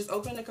 It's just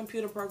open a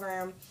computer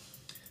program,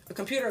 a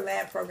computer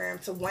lab program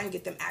to, one,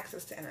 get them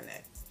access to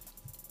internet.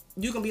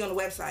 You can be on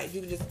the website. You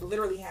can just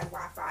literally have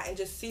Wi-Fi and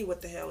just see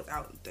what the hell is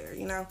out there,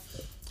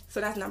 So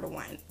that's number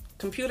 1.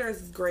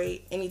 Computers is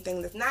great.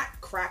 Anything that's not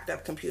cracked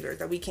up computers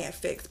that we can't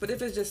fix. But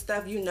if it's just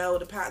stuff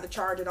the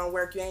charger don't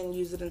work, you ain't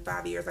used it in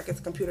 5 years, like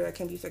it's a computer that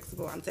can be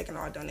fixable, I'm taking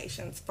all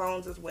donations.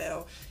 Phones as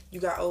well. You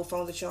got old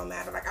phones that you don't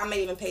matter. Like I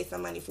may even pay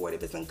some money for it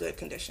if it's in good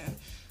condition.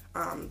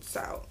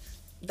 So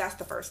that's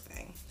the first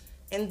thing.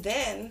 And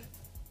then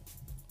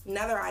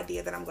another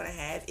idea that I'm going to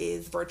have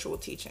is virtual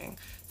teaching.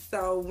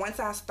 So once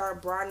I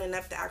start broadening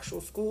up the actual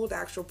school, the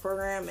actual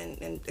program,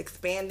 and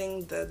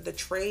expanding the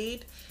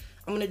trade,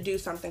 I'm going to do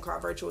something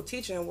called virtual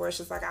teaching, where it's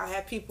just like, I'll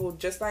have people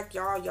just like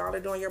y'all are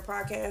doing your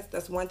podcast.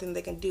 That's one thing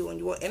they can do.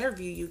 And we'll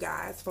interview you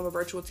guys from a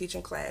virtual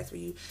teaching class where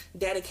you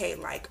dedicate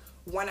like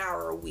 1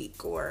 hour a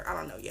week, or I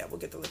don't know yet, we'll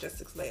get the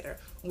logistics later,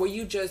 where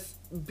you just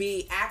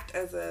act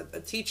as a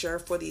teacher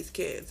for these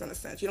kids in a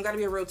sense. You don't got to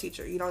be a real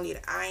teacher. You don't need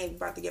it. I ain't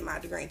about to get my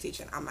degree in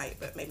teaching. I might,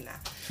 but maybe not.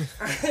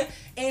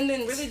 And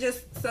then really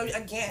just, so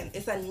again,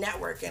 it's a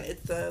network, and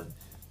it's a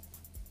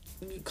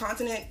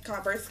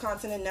converse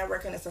continent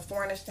networking. It's a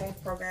foreign exchange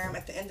program.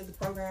 At the end of the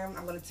program,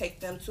 I'm going to take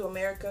them to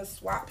America,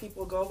 swap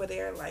people, go over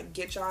there, like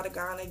get y'all to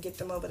Ghana, get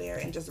them over there,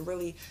 and just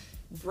really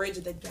bridge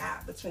the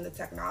gap between the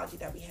technology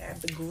that we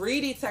have, the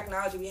greedy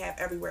technology we have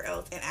everywhere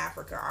else in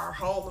Africa. Our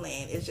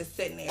homeland is just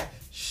sitting there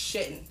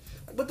shitting.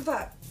 Like, what the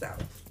fuck? So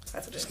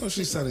That's what it So is.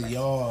 she said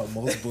y'all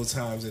multiple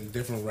times in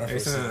different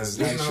references.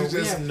 Hey, Like, son, she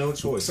we have no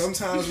choice.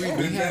 Sometimes we've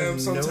been have them,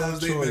 sometimes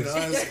they've been no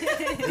us.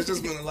 It's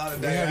just been a lot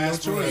of have no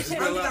diaspora. choice. It's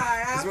been a I'm lot-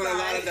 sorry, it's been a I'm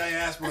lot of sorry.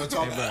 diaspora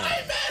talking. Hey, I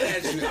ain't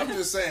mad at you. I'm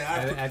just saying.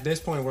 At this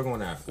point, we're going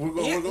to Africa. We're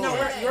going. No,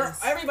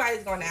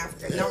 everybody's going to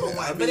Africa. Number one,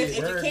 I but if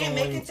mean, you we're can't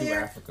make going it to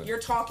there, Africa. you're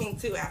talking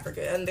to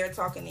Africa, and they're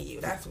talking to you.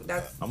 That's.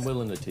 I'm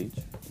willing to teach.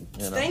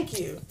 You know? Thank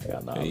you. I got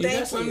You knowledge. Thank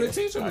got something you. to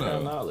teach them, I got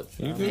though. knowledge.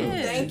 You know? do.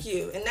 Yeah. Thank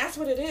you, and that's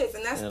what it is,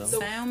 and that's You know. the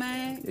Sound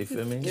man. You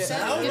feel me? Yeah.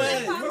 For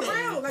man,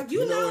 real, like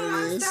you you know know a what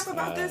lot it of is. stuff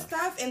about this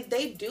stuff, and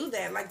they do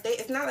that. Like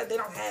it's not like they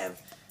don't have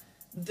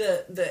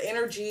the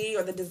energy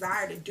or the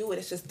desire to do it.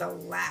 It's just the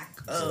lack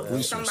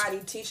of somebody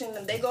teaching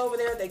them. They go over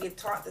there, they get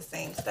taught the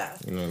same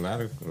stuff. You know,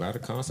 a lot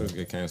of concerts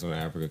get canceled in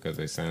Africa because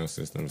they sound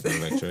systems and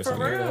electricity. For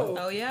real.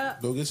 Oh yeah.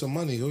 Go get some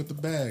money. Go get the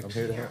bag. I'm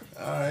here to help.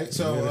 All right.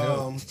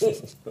 So,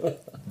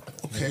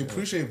 okay.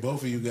 Appreciate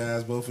both of you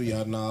guys, both of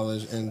y'all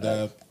knowledge, and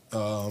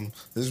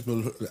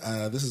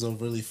this is a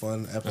really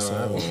fun I have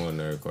episode. one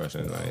nerd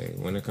question. Like,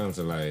 when it comes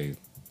to like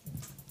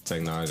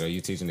technology, are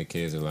you teaching the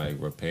kids to like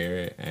repair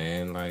it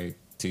and like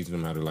teaching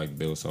them how to like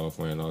build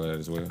software and all that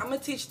as well? I'm gonna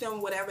teach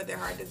them whatever their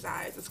heart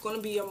desires. It's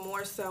gonna be a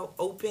more so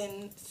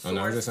open source. Oh,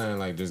 no, I'm just saying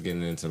like just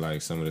getting into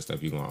like some of the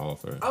stuff you're gonna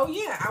offer. Oh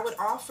yeah, I would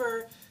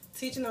offer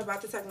teaching them about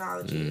the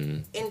technology Mm-hmm.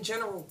 in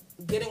general,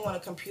 getting on a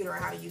computer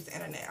and how to use the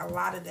internet. A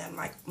lot of them,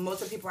 like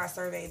most of the people I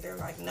surveyed, they're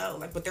like no,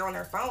 like but they're on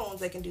their phones,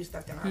 they can do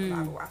stuff they're not allowed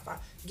with Wi-Fi.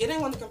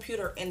 Getting on the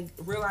computer and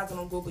realizing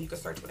on Google you can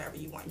search whatever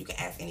you want. You can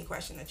ask any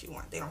question that you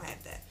want. They don't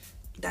have that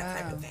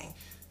type of thing.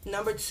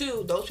 Number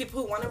two, those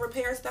people who want to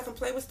repair stuff and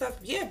play with stuff,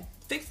 yeah,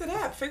 fix it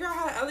up. Figure out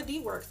how the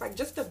LED works. Like,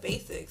 just the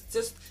basics.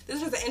 This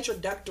is just an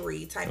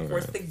introductory type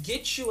course to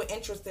get you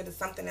interested in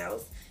something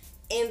else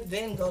and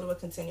then go to a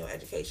continual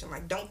education.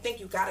 Like, don't think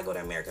you got to go to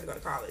America to go to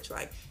college.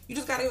 Like, you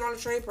just got to go on a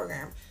trade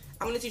program.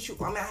 I'm going to teach you, I'm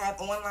going to have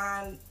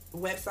online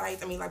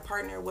websites,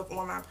 partner with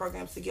online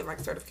programs to get,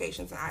 like,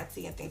 certifications in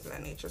IT and things of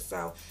that nature.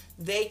 So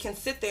they can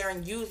sit there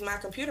and use my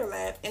computer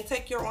lab and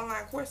take your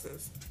online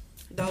courses.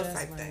 Those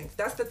type things.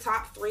 That's the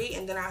top three,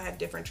 and then I have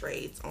different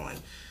trades on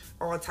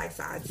all types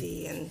of IT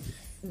and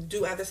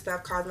do other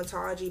stuff,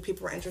 cosmetology.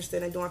 People are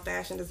interested in doing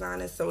fashion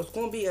designing, so it's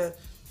going to be a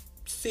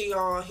see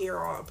all, hear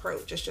all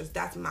approach. It's just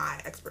that's my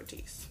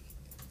expertise.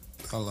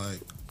 I like.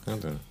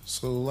 Okay.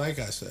 So, like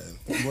I said,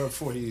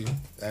 before he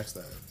asked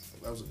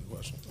that was a good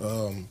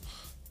question.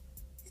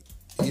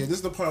 Yeah, this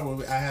is the part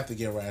where I have to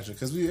get ratchet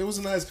because it was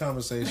a nice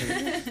conversation.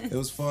 It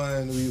was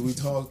fun. We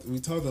talked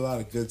a lot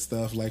of good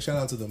stuff. Like shout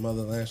out to the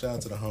motherland, shout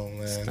out to the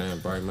homeland.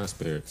 Stand bright my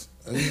spirits.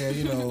 Yeah,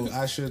 you know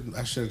I should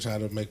try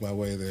to make my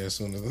way there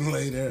sooner than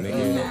later.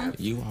 Nigga,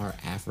 you are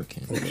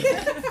African.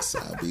 So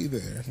I'll be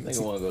there.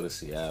 Nigga want to go to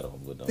Seattle,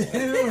 but don't.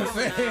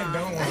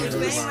 Don't want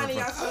The same money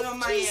y'all spend on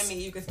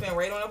Miami, you can spend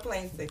right on a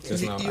plane ticket.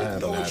 Just know I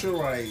have an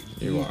You're right.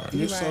 You are.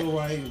 You're so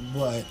right.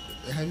 But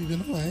have you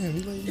been to Miami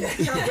lately?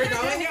 We're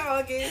going in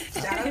August.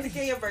 Shout out to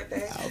Kenya's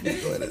birthday. I'll be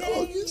going in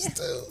August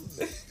too.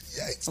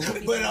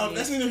 Yikes. But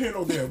that's neither here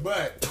nor there.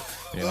 But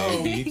And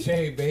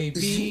ABJ,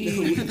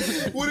 baby.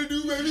 what it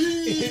do,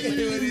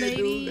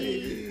 baby?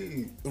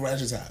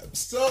 Ratchet time.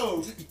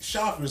 So,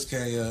 chakras,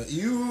 Kenya.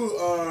 You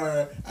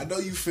are. I know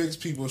you fix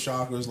people's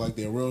chakras like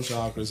they're real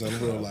chakras in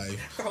real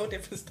life. A whole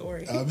different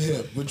story. I'm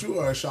hip, but you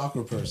are a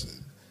chakra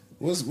person.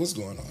 What's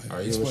going on here?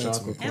 Are you a Explain to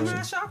chakra me. Am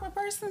I a chakra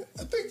person?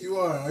 I think you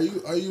are. Are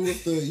you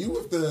with the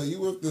 3D?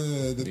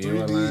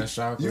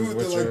 chakras You with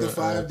with the like your, the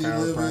 5D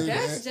living? chiropractor?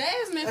 That's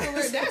Jasmine for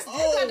real. That's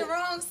Oh. got the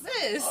wrong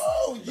sis.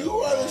 Oh, you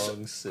are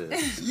Wrong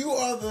sis. you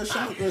are the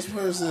chakras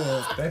person.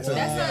 That's Wow.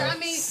 That's her. I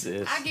mean,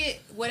 Sis. I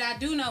get what I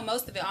do know.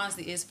 Most of it,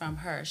 honestly, is from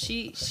her.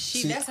 She.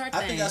 See, That's her thing.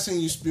 I think I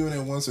seen you spewing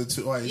it once or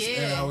twice,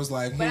 Yeah. and I was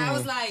like, But I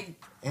was like,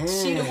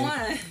 she the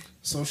one.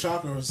 So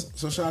chakra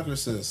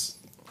sis,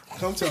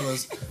 come tell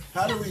us,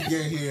 how did we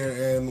get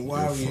here and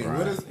why are we here?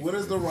 What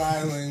is the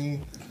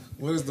rising?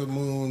 What is the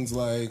moon's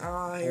like?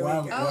 Oh, here we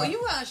go. Oh, you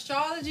want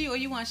astrology or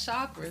you want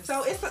chakras?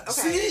 So it's okay.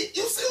 See,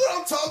 you see what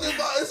I'm talking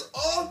about? It's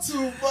all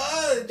too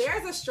much.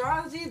 There's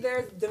astrology,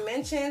 there's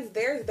dimensions,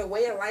 there's the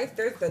way of life,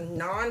 there's the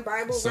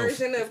non-Bible So-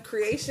 version of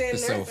creation.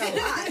 There's So, a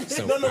lot.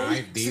 so No,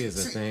 5D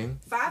is a thing.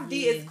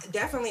 5D is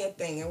definitely a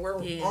thing, and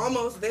we're Yeah.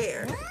 almost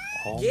there.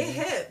 Get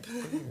hip.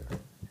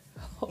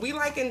 We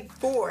like in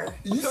 4.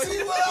 You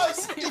see what I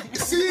see?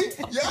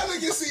 Y'all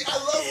niggas see, I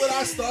love when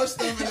I start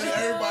stuff and then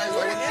everybody's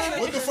like,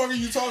 what the fuck are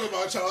you talking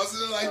about, Charles?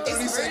 And then like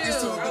 30 seconds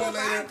to a Bro, minute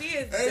 5D later,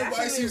 is everybody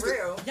definitely seems to...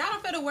 real. Y'all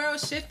don't feel the world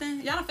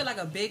shifting? Y'all don't feel like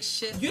a big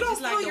shift? You don't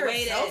Just feel like the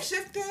way yourself that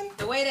shifting?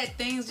 the way that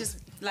things just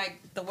like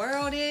the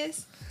world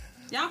is.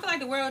 Y'all don't feel like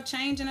the world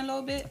changing a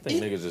little bit? I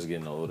think niggas just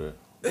getting older.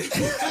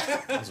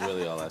 That's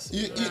really all I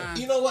see.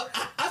 You know what?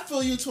 I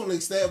feel you to an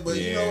extent, but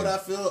you know Yeah. what I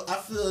feel? I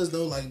feel as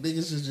though like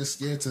niggas is just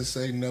scared to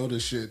say no to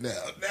shit now.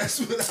 That's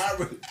what I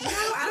really... No,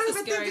 I don't It's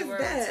a even scary think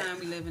world it's bad. time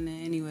we living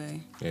in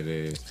anyway. It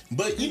is.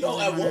 But you know,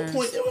 at one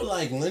point they were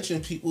like lynching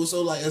people.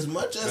 So like, as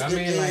much as I it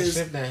mean, like is,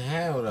 shifting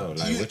hell though.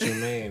 Like, what you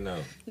mean though?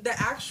 The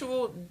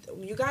actual,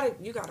 you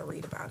gotta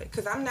read about it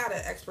because I'm not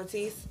an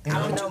expertise. I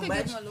don't know You could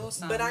much, give 'em a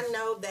little but I something.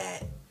 know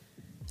that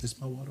Is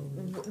my water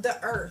over? The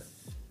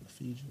Earth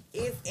Feed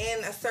you. is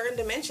in a certain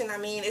dimension. I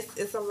mean,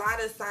 it's a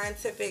lot of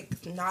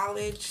scientific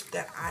knowledge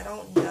that I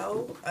don't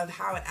know of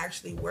how it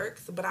actually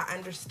works, but I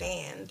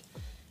understand,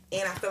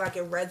 and I feel like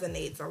it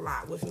resonates a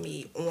lot with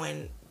me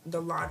on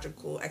the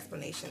logical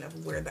explanation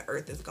of where the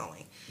Earth is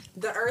going.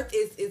 The Earth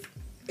is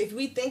if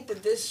we think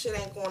that this shit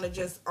ain't going to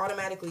just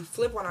automatically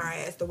flip on our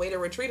ass the way that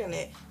we're treating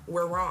it,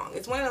 we're wrong.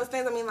 It's one of those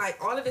things. I mean, like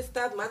all of this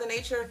stuff, Mother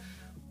Nature.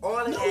 All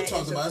of No, that we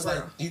talked is about it's just like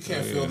real. you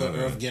can't feel the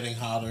earth getting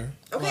hotter.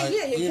 Okay, Like,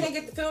 yeah, you can't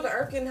get to feel the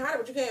earth getting hotter,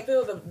 but you can't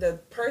feel the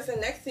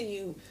person next to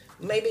you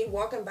maybe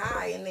walking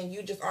by and then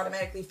you just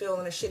automatically feel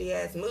in a shitty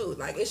ass mood.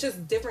 Like it's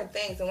just different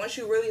things. And once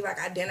you really like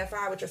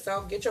identify with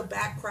yourself, get your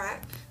back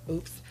cracked.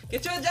 Oops.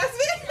 Get your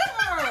adjustment.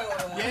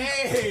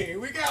 Yay,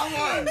 we got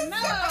one. No.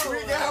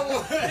 We got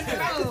one.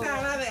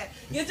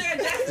 Get your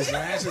adjustment.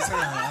 Smash the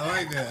time. I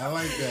like that. I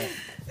like that.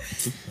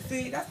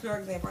 See, that's pure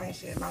example. I ain't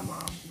shit. My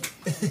mom.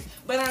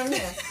 But I'm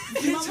there.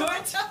 Get your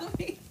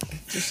adjustment.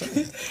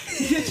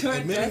 Get your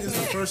Admitting is the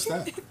adjustment. first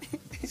step.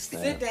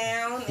 Sit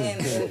down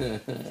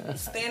and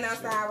stand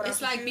outside without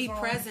It's like your be shoes on.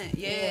 present.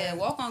 Yeah,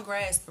 walk on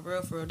grass for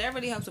real, for real. That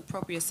really helps with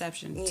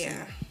proprioception. too.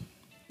 Yeah.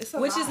 It's a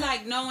Which lot. is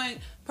like knowing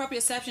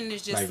proprioception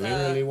is just Like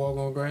literally walk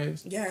on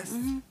grass, Yes.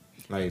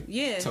 like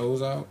Yeah.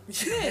 toes out.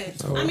 yeah.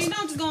 I mean,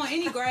 don't just go on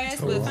any grass,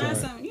 but Toes. find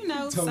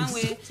some,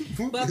 somewhere.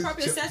 But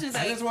proprioception is I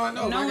like just wanna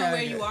know if I knowing gotta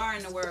where you get- are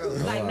in the world,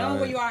 like knowing Alright.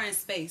 where you are in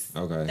space.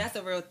 Okay. That's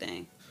a real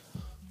thing.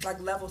 Like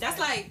level. That's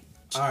set. like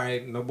All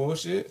right, no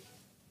bullshit.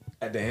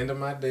 At the end of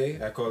my day,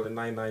 I call it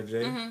night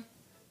J.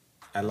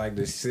 I like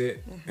to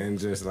sit and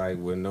just like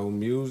with no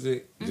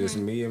music, just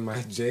me and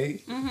my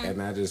J,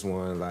 and I just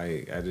want to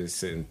like I just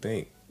sit and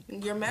think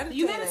You're meditating.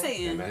 you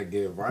meditating. and I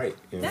get right.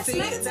 You know That's what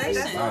I'm saying? meditation.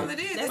 That's all it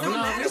is. That's It Oh, don't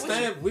no, matter this what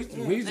you-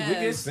 time we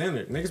get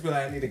centered. Niggas be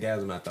like, I need to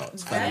gather my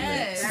thoughts. 5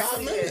 minutes. Yes.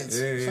 5 minutes.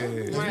 Yeah, yeah,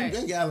 yeah. Right. You've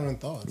been gathering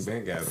thoughts.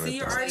 Been gathering See,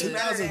 you're thoughts. already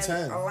better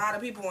 2010. than a lot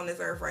of people on this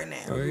earth right now.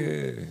 Oh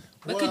yeah.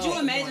 But could you Well,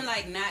 imagine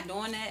like not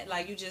doing that?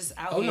 Like you just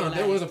out Oh here. no, like,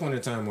 there was a point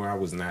in time where I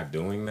was not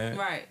doing that.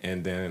 Right.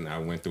 And then I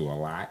went through a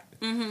lot.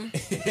 and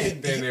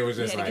then it was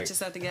you just had to like get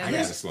yourself together. I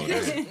gotta slow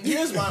down.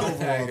 Here's my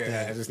overall I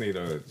thing. just need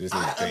to I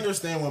think.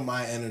 understand when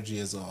my energy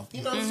is off.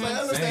 You know what I'm saying? I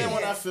understand Same.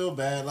 when I feel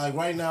bad. Like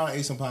right now, I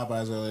ate some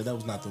Popeyes earlier. That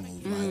was not the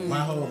move.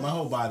 Like my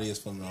whole body is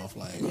feeling off.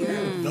 Like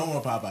no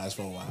more Popeyes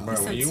for a while.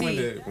 Bro, when you Some went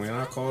tea. to, when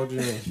I called you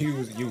and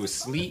you was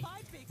asleep,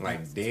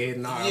 like dead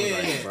now, I was Yeah.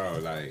 like, bro,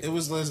 like It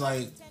was just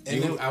like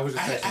and You- it- I was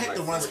just I texting hit like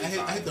the runs.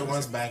 45 I hit the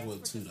runs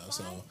backward too though.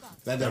 So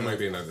that might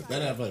be another thing. That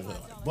definitely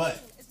felt right.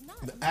 But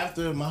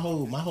after my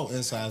whole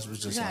insides was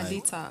You just gotta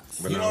like. detox.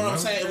 But You know no, what I'm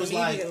saying? It was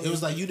like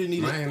Immediately. you didn't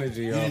need my it.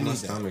 energy You off, didn't my need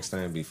that. stomach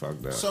stand be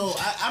fucked up. So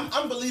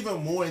I'm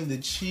believing more in the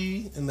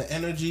chi and the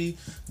energy,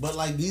 but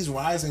like these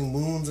rising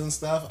moons and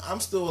stuff, I'm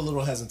still a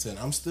little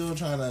hesitant. I'm still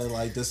trying to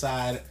like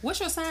decide. What's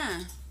your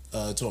sign?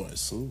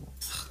 Taurus.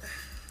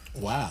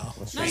 Wow.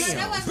 No,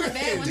 that wasn't a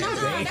bad one. No,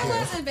 that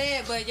wasn't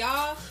bad. But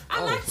y'all,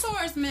 I like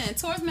Taurus men.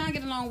 Taurus men, I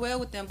get along well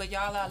with them. But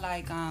y'all are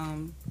like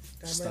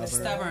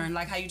stubborn.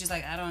 Like how you just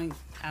like I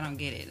don't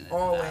get it.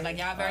 Always. Like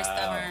y'all very Wow.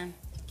 stubborn,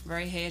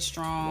 very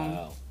headstrong.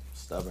 Wow.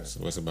 Stubborn.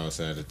 So what's about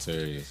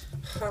Sagittarius?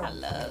 I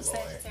love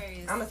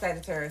Sagittarius. I'm a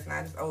Sagittarius, and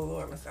I just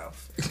Lord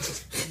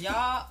myself.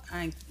 Y'all,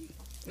 ain't.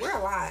 We're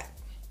a lot.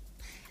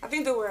 I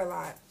think that we're a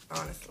lot,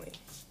 honestly.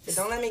 But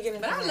don't let me get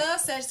into But I that. love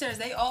Sagittarius.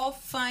 They all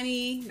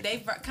funny. They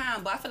kind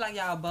of, but I feel like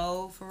y'all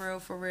bold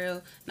for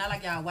real. Not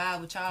like y'all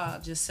wild, but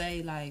y'all just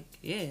say like,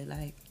 yeah,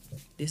 like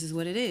this is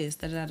what it is.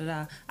 Da da da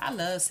da. I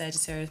love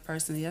Sagittarius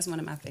personally. That's one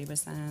of my favorite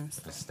signs.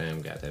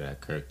 Stam got that I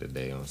kirked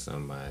today on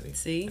somebody.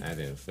 See? I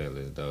didn't feel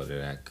as though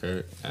that I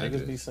kirked.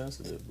 Niggas be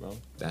sensitive, bro.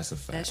 That's a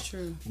fact. That's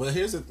true. But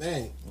here's the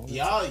thing,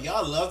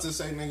 y'all love to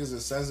say niggas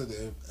is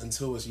sensitive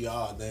until it's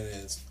y'all. Then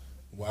it's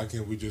why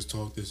can't we just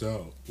talk this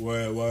out?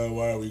 Why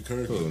are we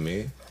Cool, curving?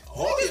 me.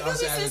 All Niggas y'all really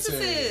Sagittarius.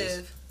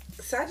 sensitive.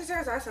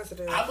 Sagittarius are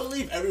sensitive. I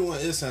believe everyone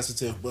is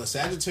sensitive, but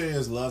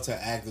Sagittarius love to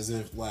act as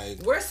if like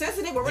We're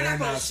sensitive, but we're They're not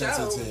going to not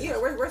show. sensitive. Yeah,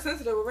 we're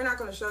sensitive, but we're not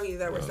going to show you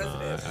that we're No,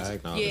 sensitive. I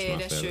acknowledge Yeah,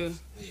 my that's true.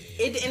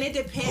 feelings. It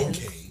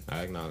depends. okay. I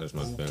acknowledge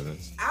my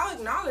feelings. I'll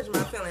acknowledge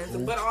my feelings,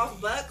 but off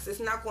bucks,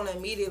 it's not going to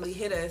immediately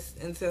hit us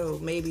until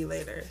maybe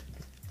later.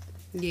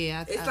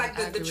 Yeah, It's like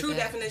I the agree true with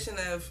that. definition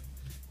of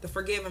the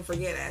forgive and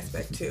forget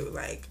aspect too.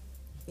 Like,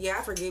 yeah,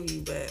 I forgive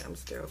you, but I'm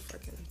still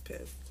fucking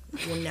pissed.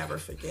 I will never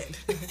forget.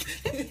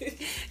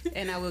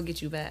 And I will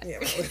get you back. Yeah,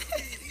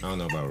 I don't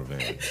know about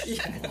revenge.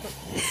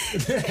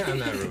 I'm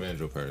not a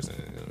revengeful person.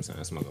 You know what I'm saying?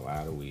 I smoke a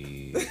lot of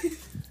weed.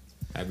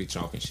 I be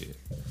chalking shit.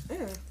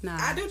 yeah. Nah.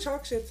 I do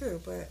chalk shit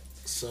too, but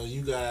So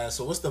you guys,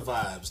 so what's the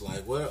vibes?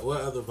 Like,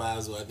 what other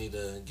vibes do I need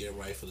to get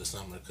right for the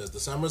summer? Because the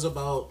summer's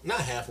about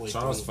not halfway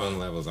Charles' through. fun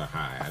levels are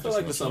high. I feel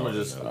like the want summer y'all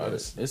to just know started.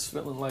 this. It's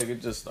feeling like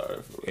it just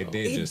started. For real. It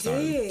did It just start.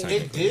 did. It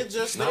technically. did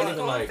just Not start. even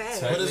going like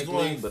fast. But it's technically,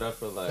 going but I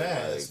feel like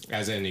fast.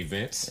 As in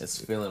events.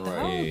 it's feeling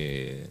right.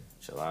 Yeah.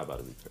 July about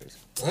to be crazy.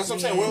 That's what I'm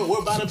saying. We're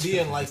about to be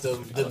in like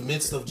the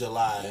midst of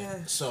July. Yeah.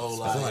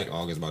 So I feel like, like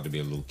August about to be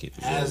a little kid,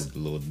 As-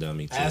 little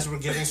dummy. Too. as we're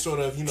getting sort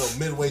of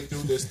midway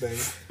through this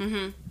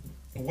thing,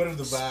 What are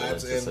the vibes,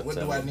 Split and what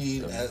do I September.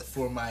 need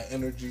for my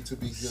energy to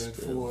be good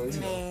for? You know,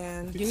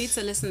 Man. You need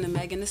to listen to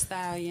Megan Thee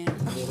Stallion.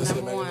 listen to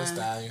Number Megan one. Thee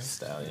Stallion.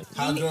 Stallion.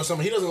 Hot girl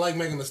summer. He doesn't like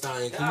Megan Thee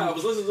Stallion. Can I you,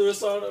 was listening to her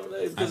song the other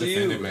day I because of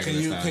defended you. Megan Can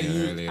Thee you- Stallion can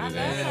you- earlier I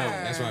today. love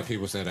her. That's why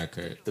people said I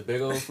could. The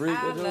big old freak. I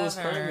That joint was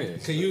love her. banging.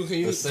 can you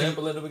The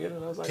sample in the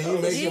beginning, I was like, can you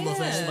oh, make this him a Yeah.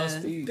 fan?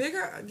 must be.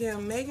 Bigger, yeah,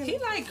 Megan. He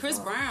like Chris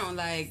Brown.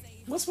 Like,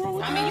 What's wrong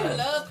with I mean, you that?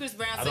 love Chris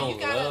Brown, I so don't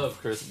you gotta. love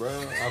Chris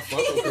Brown. I fuck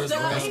with Chris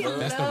Brown, He bro.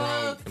 That's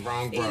love- the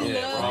wrong bro. he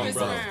Yeah, love wrong Chris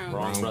bro. Brown. Wrong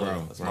Wrong brother.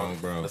 bro. That's Wrong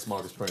bro. That's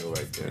Marcus Pringle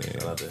right there.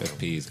 Shout out to The him.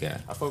 peas guy.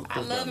 I fuck with I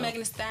Chris love Brown,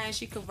 Megan Thee Stallion.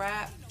 She could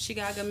rap. She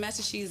got a good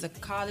message. She's a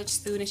college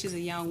student. She's a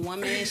young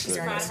woman. She's Good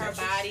proud of her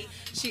message.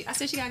 body. I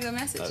said she got a good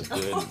message.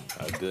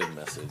 A good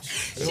message.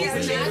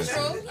 She's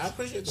natural. I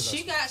appreciate the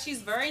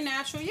She's very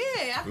natural. Yeah,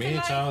 I Me feel and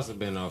like. Charles have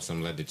been off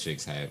some let the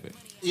chicks have it.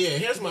 Yeah,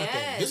 here's my Yes.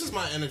 thing. This is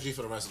my energy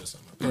for the rest of the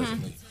summer,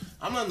 personally.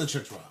 I'm letting the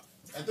chicks rock.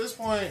 At this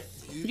point,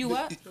 You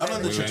what? I'm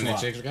letting the We chicks letting the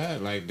rock. chicks got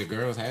it. Like the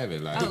girls have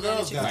it. Like Oh,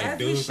 girls got like it.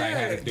 dudes, like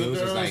how the The dudes was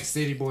girls- like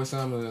City Boy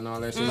Summer and all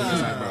that shit. Nah,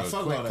 It's like, bro, fuck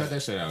all quick, that. cut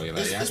that shit out. You're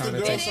like, It's- y'all it's the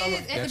trying to girls' take It summer.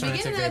 is. At the y'all trying to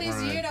beginning take of their this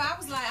prime. year, though, I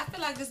was like, I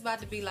feel like this about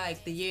to be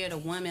like the year of the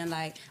women.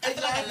 Like, I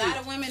feel like a Exactly. lot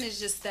of women is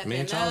just stepping Me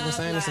and Charles up. been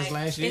saying this since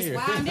like, last year. It's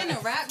wild. And then the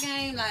rap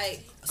game,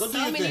 like, Go do so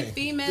your many thing.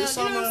 females. This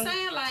You know what summer, I'm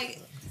saying?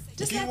 Like,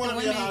 just If you let want the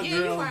to be a women. hot Yeah,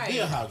 girl, you're right. be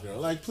a hot girl.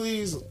 Like,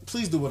 please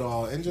do it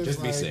all, and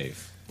Just be like,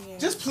 safe.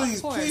 Just please,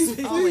 Of course,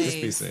 please, always.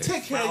 Just be safe.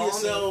 take care of By all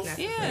yourself.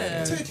 means,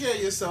 Yeah, Take care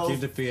of yourself. Keep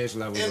the pH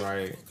levels And-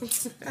 right.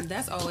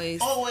 that's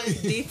always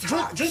Always drink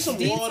some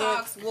water.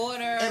 detox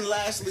water. And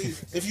lastly,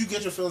 if you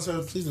get your feelings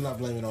hurt, please do not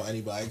blame it on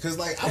anybody. Cause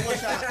like I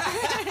want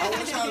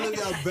y'all to live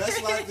y'all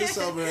best life this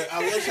summer. I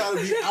want y'all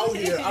to be out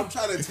here. I'm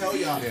trying to tell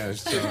y'all.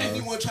 Yes, if Charles.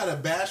 anyone try to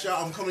bash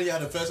y'all, I'm coming to y'all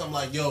defense. I'm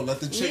like, yo, let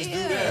the chicks do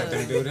Yeah. that. Let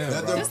them do them,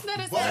 Let bro. them- Just let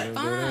us but have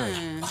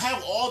fun.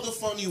 have all the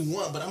fun you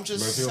want, but I'm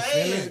just But if your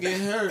saying. feelings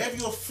get hurt. If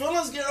your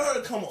feelings get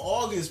hurt come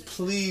August,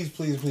 please,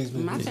 please, please,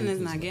 please. My please, feelings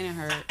please. not getting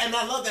hurt And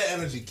I love that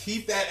energy.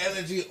 Keep that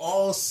energy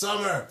all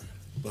summer.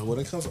 But when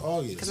it comes to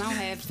August, because I don't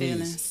have please.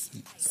 feelings.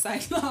 It's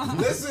like, no.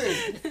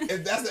 Listen,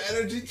 if that's the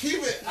energy,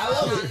 keep it. I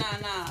love it.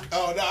 Nah.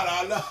 Oh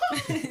no!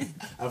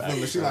 I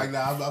feel it. She like,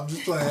 nah. I'm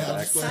just playing. I'm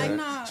just playing.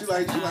 Nah. She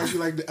like.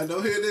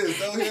 Don't hear this.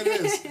 Don't hear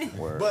this.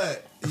 Word.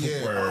 But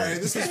yeah, Word. all right.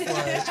 This is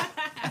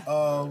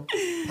fun.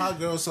 Hot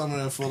girl summer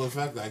in full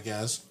effect, I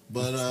guess.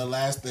 But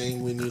last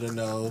thing we need to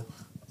know,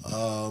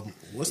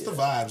 what's the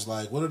vibes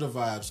like? What are the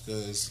vibes?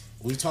 Because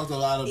we talked a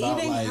lot about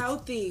Eating like,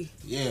 healthy.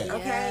 yeah.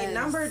 Okay,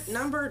 Yes.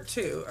 number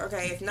two.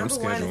 Okay, if number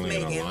one is scheduling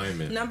Megan,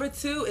 alignment. number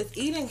two is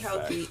eating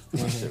healthy.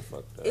 My shit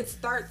fucked up. It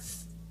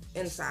starts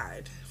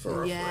inside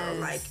for real, Yes. for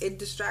real. Like it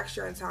distracts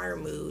your entire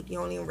mood. You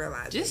don't even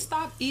realize. Just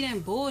stop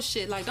eating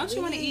bullshit. Like, don't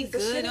you want to Please, eat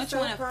this good? shit Don't is you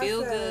so want to feel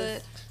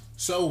good? processed.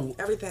 So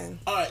Everything.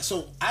 all right.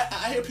 So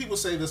I hear people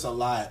say this a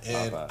lot,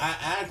 and Popeye.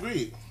 I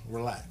agree.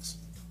 Relax.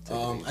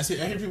 I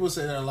hear people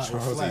say that a lot.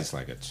 Charles Reflect. eats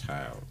like a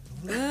child.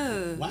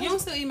 Ugh. Why You is- don't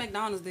still eat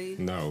McDonald's, do you?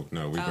 No, we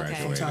Okay.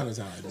 graduated. Time is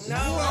out. Oh, you can't do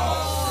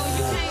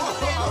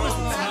that. I was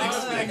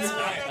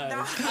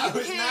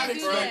You not can't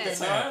do expecting that.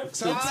 that.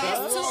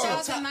 Y'all,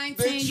 it's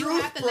 2019. You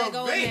have to let go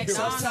of prevails.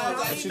 McDonald's. Sometimes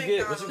What you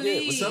get? What you get? What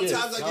you get?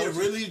 Sometimes I get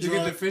really You get the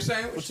drunk. fish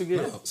sandwich? What you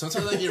get? No,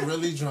 sometimes I get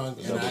really drunk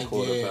and Double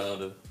quarter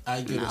pounder.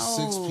 I get a 6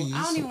 No, piece.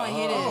 I don't even want to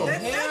hear Oh,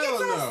 that. The nuggets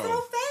hell are no.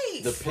 so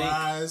fake. The pink.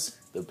 Fries.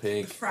 The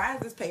pink.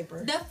 Fries is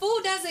paper. The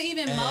food doesn't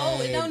even mold.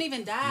 It And don't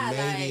even die.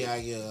 Maybe Like,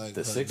 I get like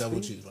The a 6 double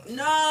piece? cheeseburger.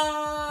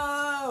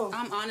 No.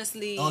 I'm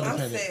honestly Oh, I'm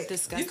depending. sick.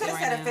 disgusted You could have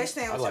right said now. a fish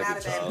I sandwich like and I'd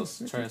it, have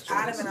been. Charles.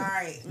 I'd have been all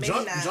right. Maybe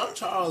Drunk, not. drunk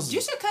Charles.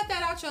 You should cut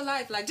that out your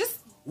life. Like, just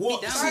Well,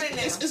 be done. see, Start it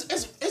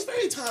now. it's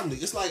very timely.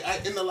 It's like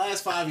in the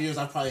last 5 years,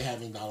 I probably had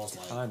McDonald's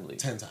like Timely.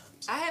 10 times.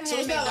 I haven't So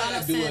had it's not like I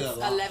McDonald's do it since a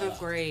lot. 11th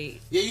grade.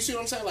 Yeah, you see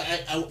what I'm saying? Like,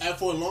 I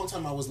for a long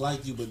time, I was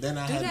like you, but then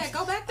I Do had that.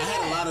 Go back to I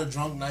had a that. lot of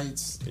drunk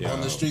nights Yo.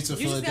 on the streets of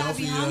You just gotta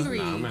be Philadelphia. hungry.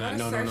 Nah, man,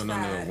 no. search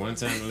that. One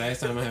time,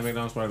 last time I had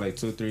McDonald's probably like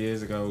 2-3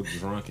 years ago.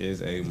 Drunk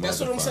is a motherfucker. That's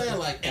what I'm saying.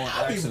 Like, and On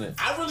I accident.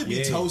 really be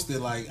Yeah. toasted.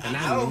 Like, And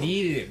I I don't.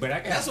 need it, but I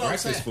got That's what I'm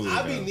saying. breakfast food.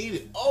 I be though.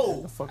 needed.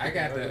 Oh, I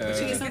got the. Did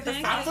you get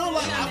something? I feel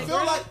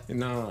like.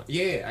 No,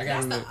 yeah, I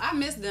got That's the. I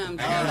miss them.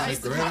 I got I the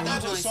used to grill. put I them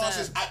got the joints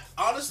sauces. up.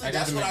 Honestly, I got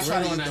that's the what I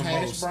try to McGriddle eat and the the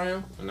hash most.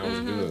 brown, and that was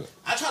good.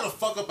 I try to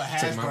fuck up a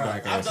hash Take my brown.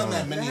 black I've ass done that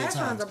home. many The a hash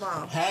browns times. are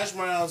bomb. Hash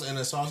browns and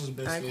a sausage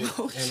biscuit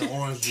Like, and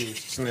orange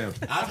juice. Slim.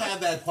 I've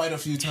had that quite a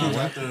few times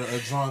after a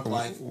drunk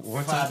like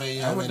One 5 time, I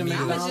a.m. went to and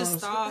needed- I was McDonald's. just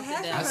starved to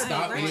I death. I ain't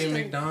stopped right. eating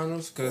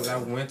McDonald's because I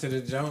went to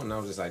the joint and I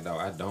was just like, no,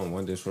 I don't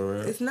want this for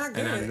real. It's not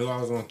And I good. knew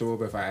I was going to throw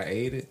up if I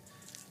ate it.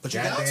 But you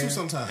got Goddamn. to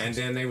sometimes. And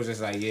then they was just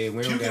like, yeah,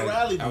 we don't Puke and got.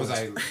 Riley I was boys.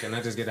 like, can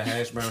I just get a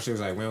hash brown? She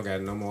was like, we don't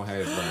got no more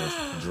hash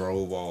browns.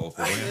 Drove off.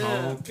 Went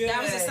home.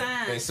 That was a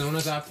sign. As soon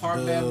as I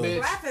parked that bitch,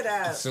 Wrap it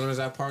up. as soon as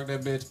I parked that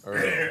bitch,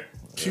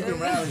 Puke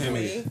and Riley Hit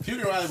me. boys. Puke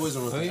and Riley boys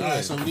are with Oh, me. yeah. All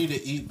right, so we need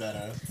to eat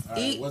better. All right,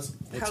 Eat what's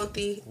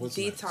healthy. what's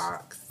next?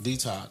 Detox.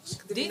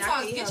 Detox. If you're not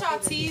Detox. eating Get y'all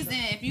healthy, teas then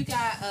in. If you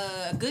got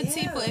a good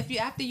tea, Yeah. for if you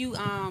after you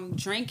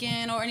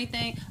drinking or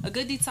anything, a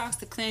good detox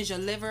to cleanse your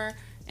liver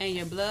and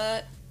your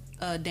blood.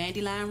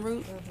 dandelion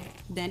root.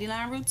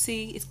 Dandelion root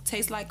tea. It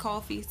tastes like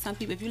coffee. Some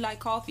people, if you like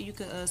coffee, you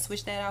could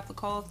switch that out for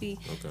coffee.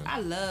 Okay. I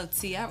love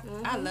tea.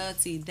 I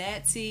love tea.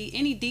 That tea,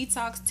 any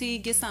detox tea,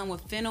 get something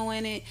with fennel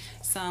in it.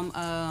 Some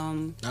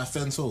Not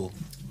fentanyl.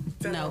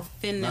 no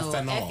fennel. Not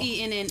fentanyl.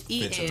 FENNEL.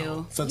 You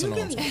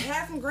Fentanyl. can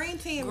have some green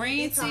tea and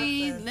Green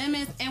tea, detoxing.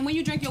 lemons, and when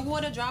you drink your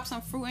water, drop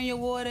some fruit in your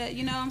water.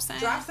 You know what I'm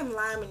saying? Drop some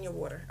lime in your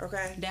water,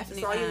 okay?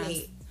 Definitely That's all you limes.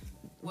 need.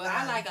 Well,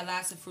 I like a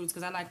lot of fruits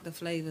because I like the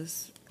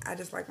flavors. I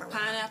just like my lime.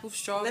 Pineapple, Lemon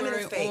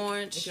strawberry, is fake,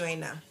 orange. if you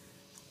ain't know.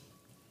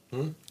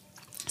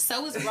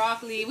 So is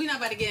broccoli. We're not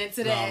about to get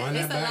into No, that. run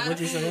It's that a back. lot What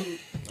of you say? food.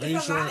 Are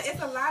you sure?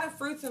 It's a lot of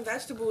fruits and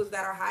vegetables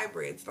that are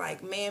hybrids,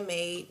 like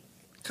man-made,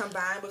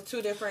 combined with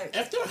two different.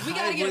 If they're We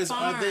gotta get a hybrids,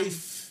 are they farm.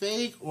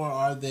 fake or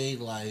are they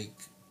like?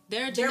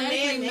 They're They're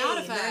genetically man-made.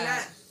 modified.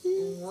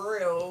 They're not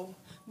real.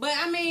 But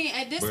I mean,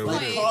 at this But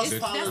point, cross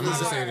that's pollinate. I'm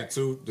just saying hard.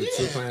 the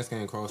two plants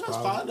can cross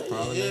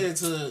pollinate.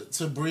 Yeah,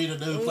 to breed a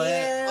new plant.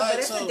 Yeah, Like, but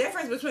it's so- the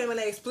difference between when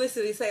they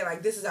explicitly say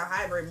like this is a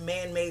hybrid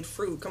man-made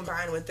fruit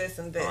combined with this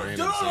and this. I ain't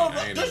No, never seen- I ain't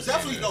never there's seen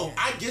definitely that. no.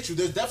 I get you.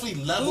 There's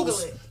definitely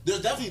levels. Google it.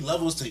 There's definitely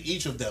levels to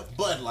each of them.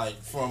 But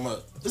like from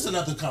a, this is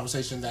another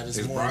conversation that is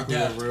Is more in broccoli a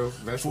depth real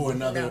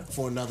vegetable?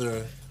 for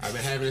another. I've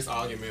been having this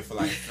argument for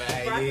like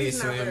 5 Broccoli's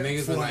years. not Slim. real.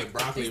 Niggas been like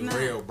broccoli It's not.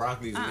 real,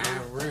 broccoli's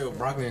not real.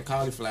 Broccoli and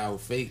cauliflower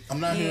fake.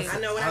 I'm not here. For, I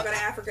know when I go to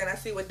Africa and I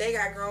see what they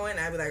got growing,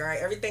 I be like, all right,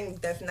 everything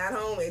that's not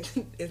home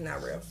is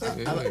not real.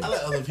 I let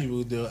other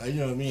people do it. You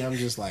know what I mean? I'm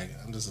just a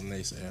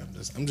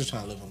naysayer. I'm just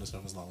trying to live on this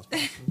earth as long as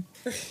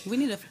possible. We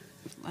need a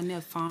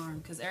farm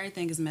because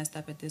everything is messed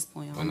up at this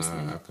point. And Honestly,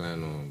 I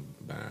plan on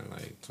buying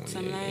like 28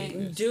 Something like-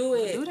 acres Do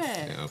it. do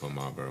that. in Upper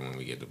Marlboro when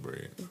we get the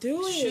bread.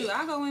 Do it. Shoot,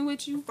 I'll go in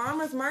with you.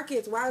 Farmers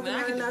markets. Why is When there I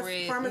not get the enough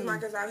bread, farmers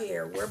markets out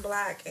here? We're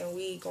black and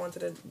we going to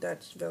the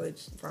Dutch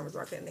village farmers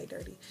market and they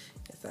dirty.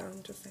 So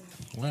I'm just saying.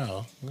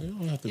 Wow, you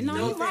don't have to. You know, be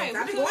you're that. right. I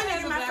We be could going to have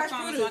get a my black fresh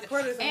farmers produce.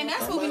 market. And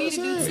that's what we need to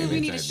do They too. We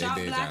need to did shop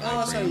that, black like,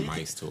 owned. bring you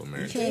mice to You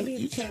America. can't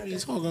be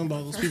talking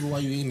about those people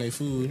while you eating their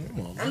food. Come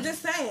on, I'm man.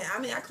 just saying. I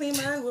mean, I clean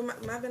mine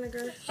with my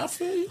vinegar. I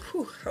feel you.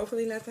 Whew,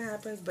 hopefully nothing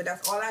happens, but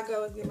that's all I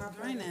go is get my Ain't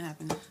that produce.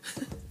 happening?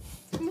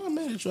 I'm not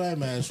mad at you. I'm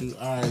mad at you.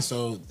 All right,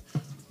 so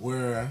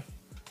we're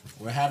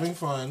having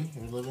fun.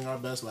 We're living our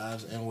best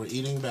lives, and we're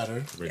eating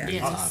better. We're Yeah.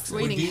 Yes. detoxing. We're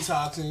Reading.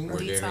 detoxing. We're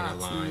getting Detoxing.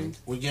 aligned.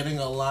 We're getting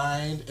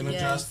aligned and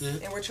Yes.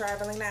 adjusted. And we're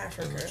traveling to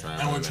Africa.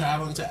 And we're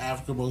traveling to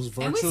Africa both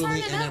And we virtually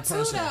turning and in up too,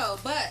 person. though.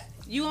 But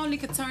you only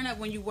could turn up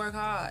when you work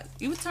hard.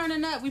 You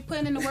turning up. We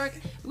putting in the work.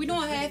 We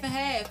doing half and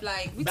half.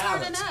 Like we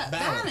turning Balance, up.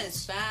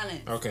 balance.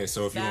 Balance. Okay,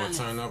 so if you want Balance.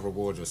 to turn up,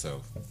 reward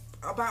yourself.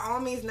 By all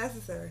means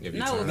necessary. If you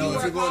No, turn if up, No, if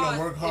work you're going hard, to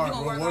work if you hard,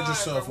 gonna work reward hard,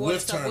 yourself reward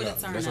with yourself turn with a up.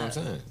 turn that's what I'm up.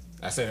 saying.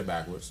 I said it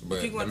backwards, but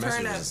If you the want to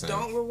message turn is up, the same.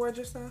 don't reward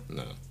yourself.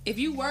 No. If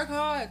you work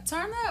hard,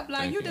 turn up.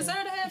 Like Thank you you.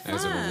 deserve to have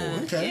As a fun.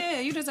 reward. Okay. Yeah,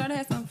 you deserve to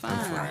have some fun.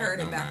 I heard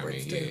it Don't mind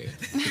backwards, me, too.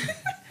 yeah.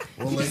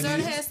 Well, You deserve to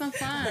ladies, have some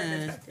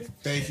fun.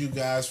 thank you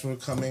guys for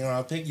coming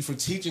on. Thank you for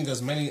teaching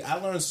us many. I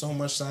learned so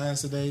much science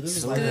today. This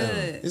is like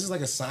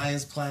a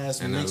science class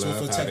And I mixed with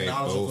love a how they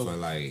technological. both are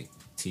like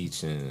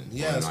teaching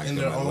Yes, on like in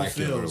the their own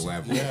molecular fields.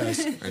 level Yes.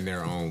 in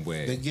their own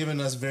They're way.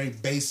 giving us very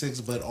basics,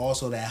 but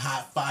also that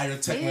hot fire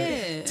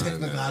Yeah.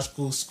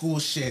 technological school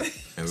shit,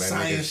 And let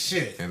science niggas,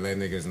 shit. And let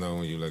niggas know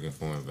when you're looking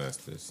for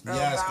investors.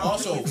 Yes. wow.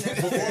 Also,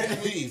 before we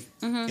leave,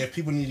 Mm-hmm. if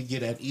people need to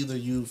get at either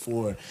you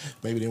for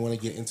maybe they want to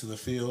get into the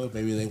field,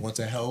 maybe they want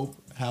to help,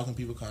 how can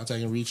people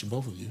contact and reach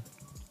both of you?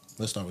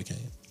 Let's start with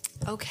Kenya.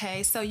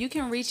 Okay, so you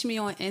can reach me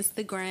on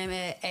Instagram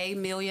at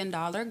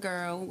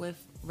 $1,000,000girl with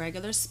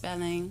regular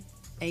spelling.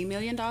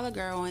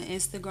 $1,000,000girl on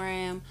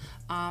Instagram.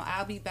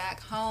 I'll be back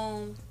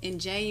home in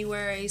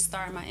January,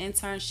 starting my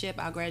internship.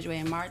 I'll graduate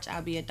in March.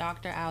 I'll be a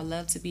doctor. I'd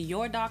love to be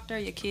your doctor,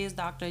 your kid's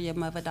doctor, your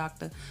mother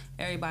doctor,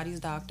 everybody's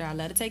doctor. I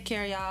love to take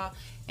care of y'all,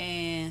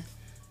 and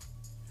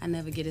I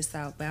never get this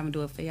out, but I'm gonna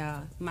do it for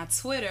y'all. My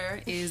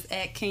Twitter is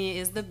at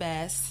Kenya is the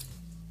best.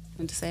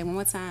 I'm to say it one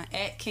more time,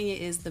 at Kenya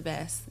is the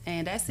best,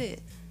 and that's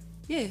it.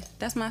 Yeah,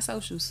 that's my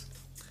socials.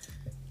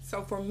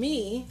 So for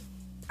me,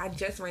 I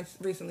just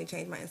recently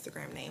changed my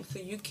Instagram name. So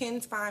you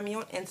can find me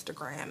on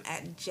Instagram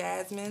at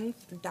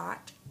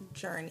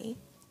jasmines.journey.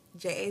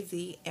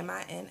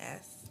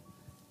 JAZMINS.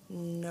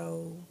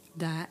 No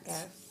Dot.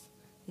 S,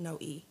 no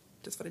E.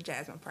 Just for the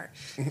Jasmine part.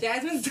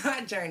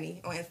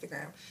 Jasmines.journey on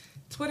Instagram.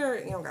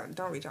 Twitter,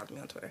 don't reach out to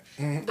me on Twitter.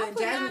 I put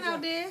mine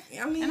out there,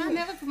 I mean, and I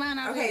never put mine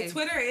out okay, there.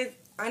 Twitter is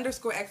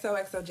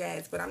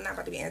 _XOXOJazz, but I'm not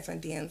about to be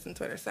answering DMs on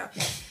Twitter. So,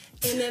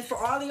 and then for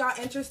all of y'all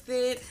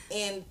interested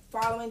in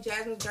following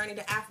Jasmine's journey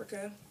to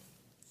Africa,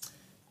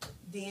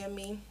 DM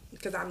me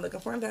because I'm looking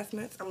for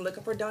investments. I'm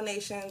looking for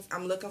donations.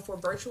 I'm looking for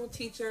virtual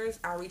teachers.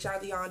 I'll reach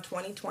out to y'all in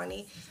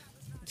 2020.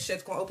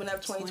 Shit's gonna open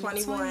up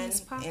 2021. 2020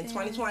 is popping. In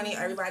 2020,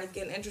 everybody's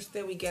getting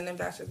interested. We getting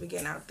investors. We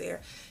getting out there.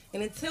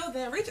 And until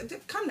then,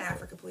 come to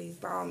Africa, please.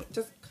 By all means,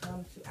 just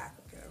come to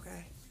Africa,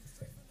 okay?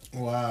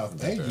 Wow,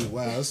 thank you.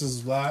 Wow, this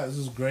is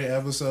a great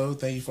episode.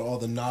 Thank you for all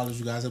the knowledge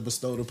you guys have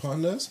bestowed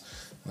upon us.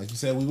 Like you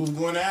said, we will be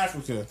going to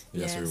Africa.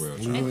 Yes, we will.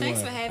 We And will.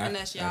 thanks for having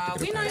us, y'all.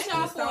 Africa We know Pass.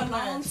 y'all for a Thank you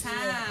so long much. time,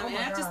 Yeah. Oh and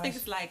my I just gosh. think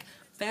it's like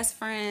Best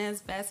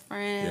friends.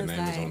 Your name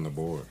is on the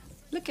board.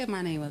 Look at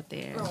my name up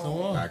there.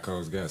 Back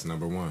Coast Guest,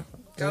 number 1.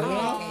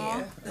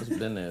 It's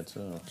been there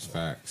too. It's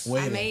facts.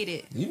 I made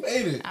it. You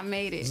made it. I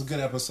made it. It's a good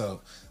episode.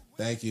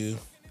 Thank you.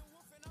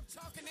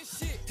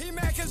 He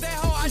mad cause that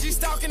hoe IG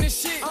stalking and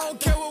shit. I don't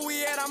care where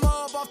we at, I'm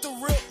up off the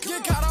rip.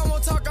 Get caught, I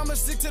won't talk, I'ma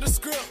stick to the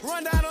script.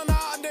 Run down on the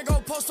hot, then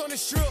go post on the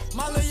strip.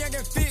 My little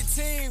youngin'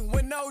 15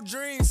 with no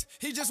dreams.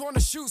 He just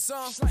wanna shoot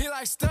some. He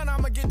like, stun,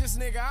 I'ma get this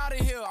nigga out of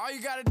here. All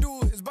you gotta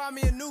do is buy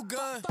me a new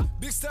gun.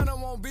 Big stunner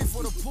won't beef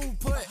with a pool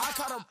putt. I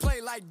caught a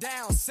play like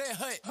down, set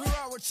hut. We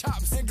ride with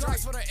chops and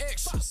Glocks for the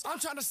extras. I'm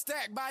tryna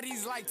stack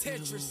bodies like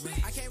Tetris.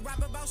 I can't rap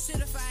about shit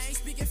if I ain't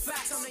speaking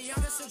facts. I'm the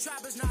youngest of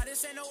trappers, nah,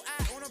 this ain't no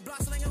act. On the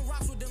block slinging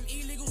rocks with them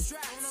illegal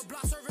straps. On the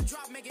block serving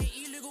drop, making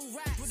illegal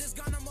raps. With this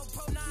gun, I'm a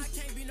pro, nah, I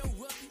can't be no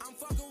rookie. I'm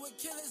fucking with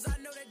killers, I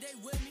know that they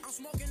with me. I'm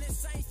smoking this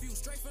same fuel,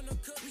 straight from the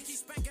cook. We keep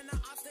spanking out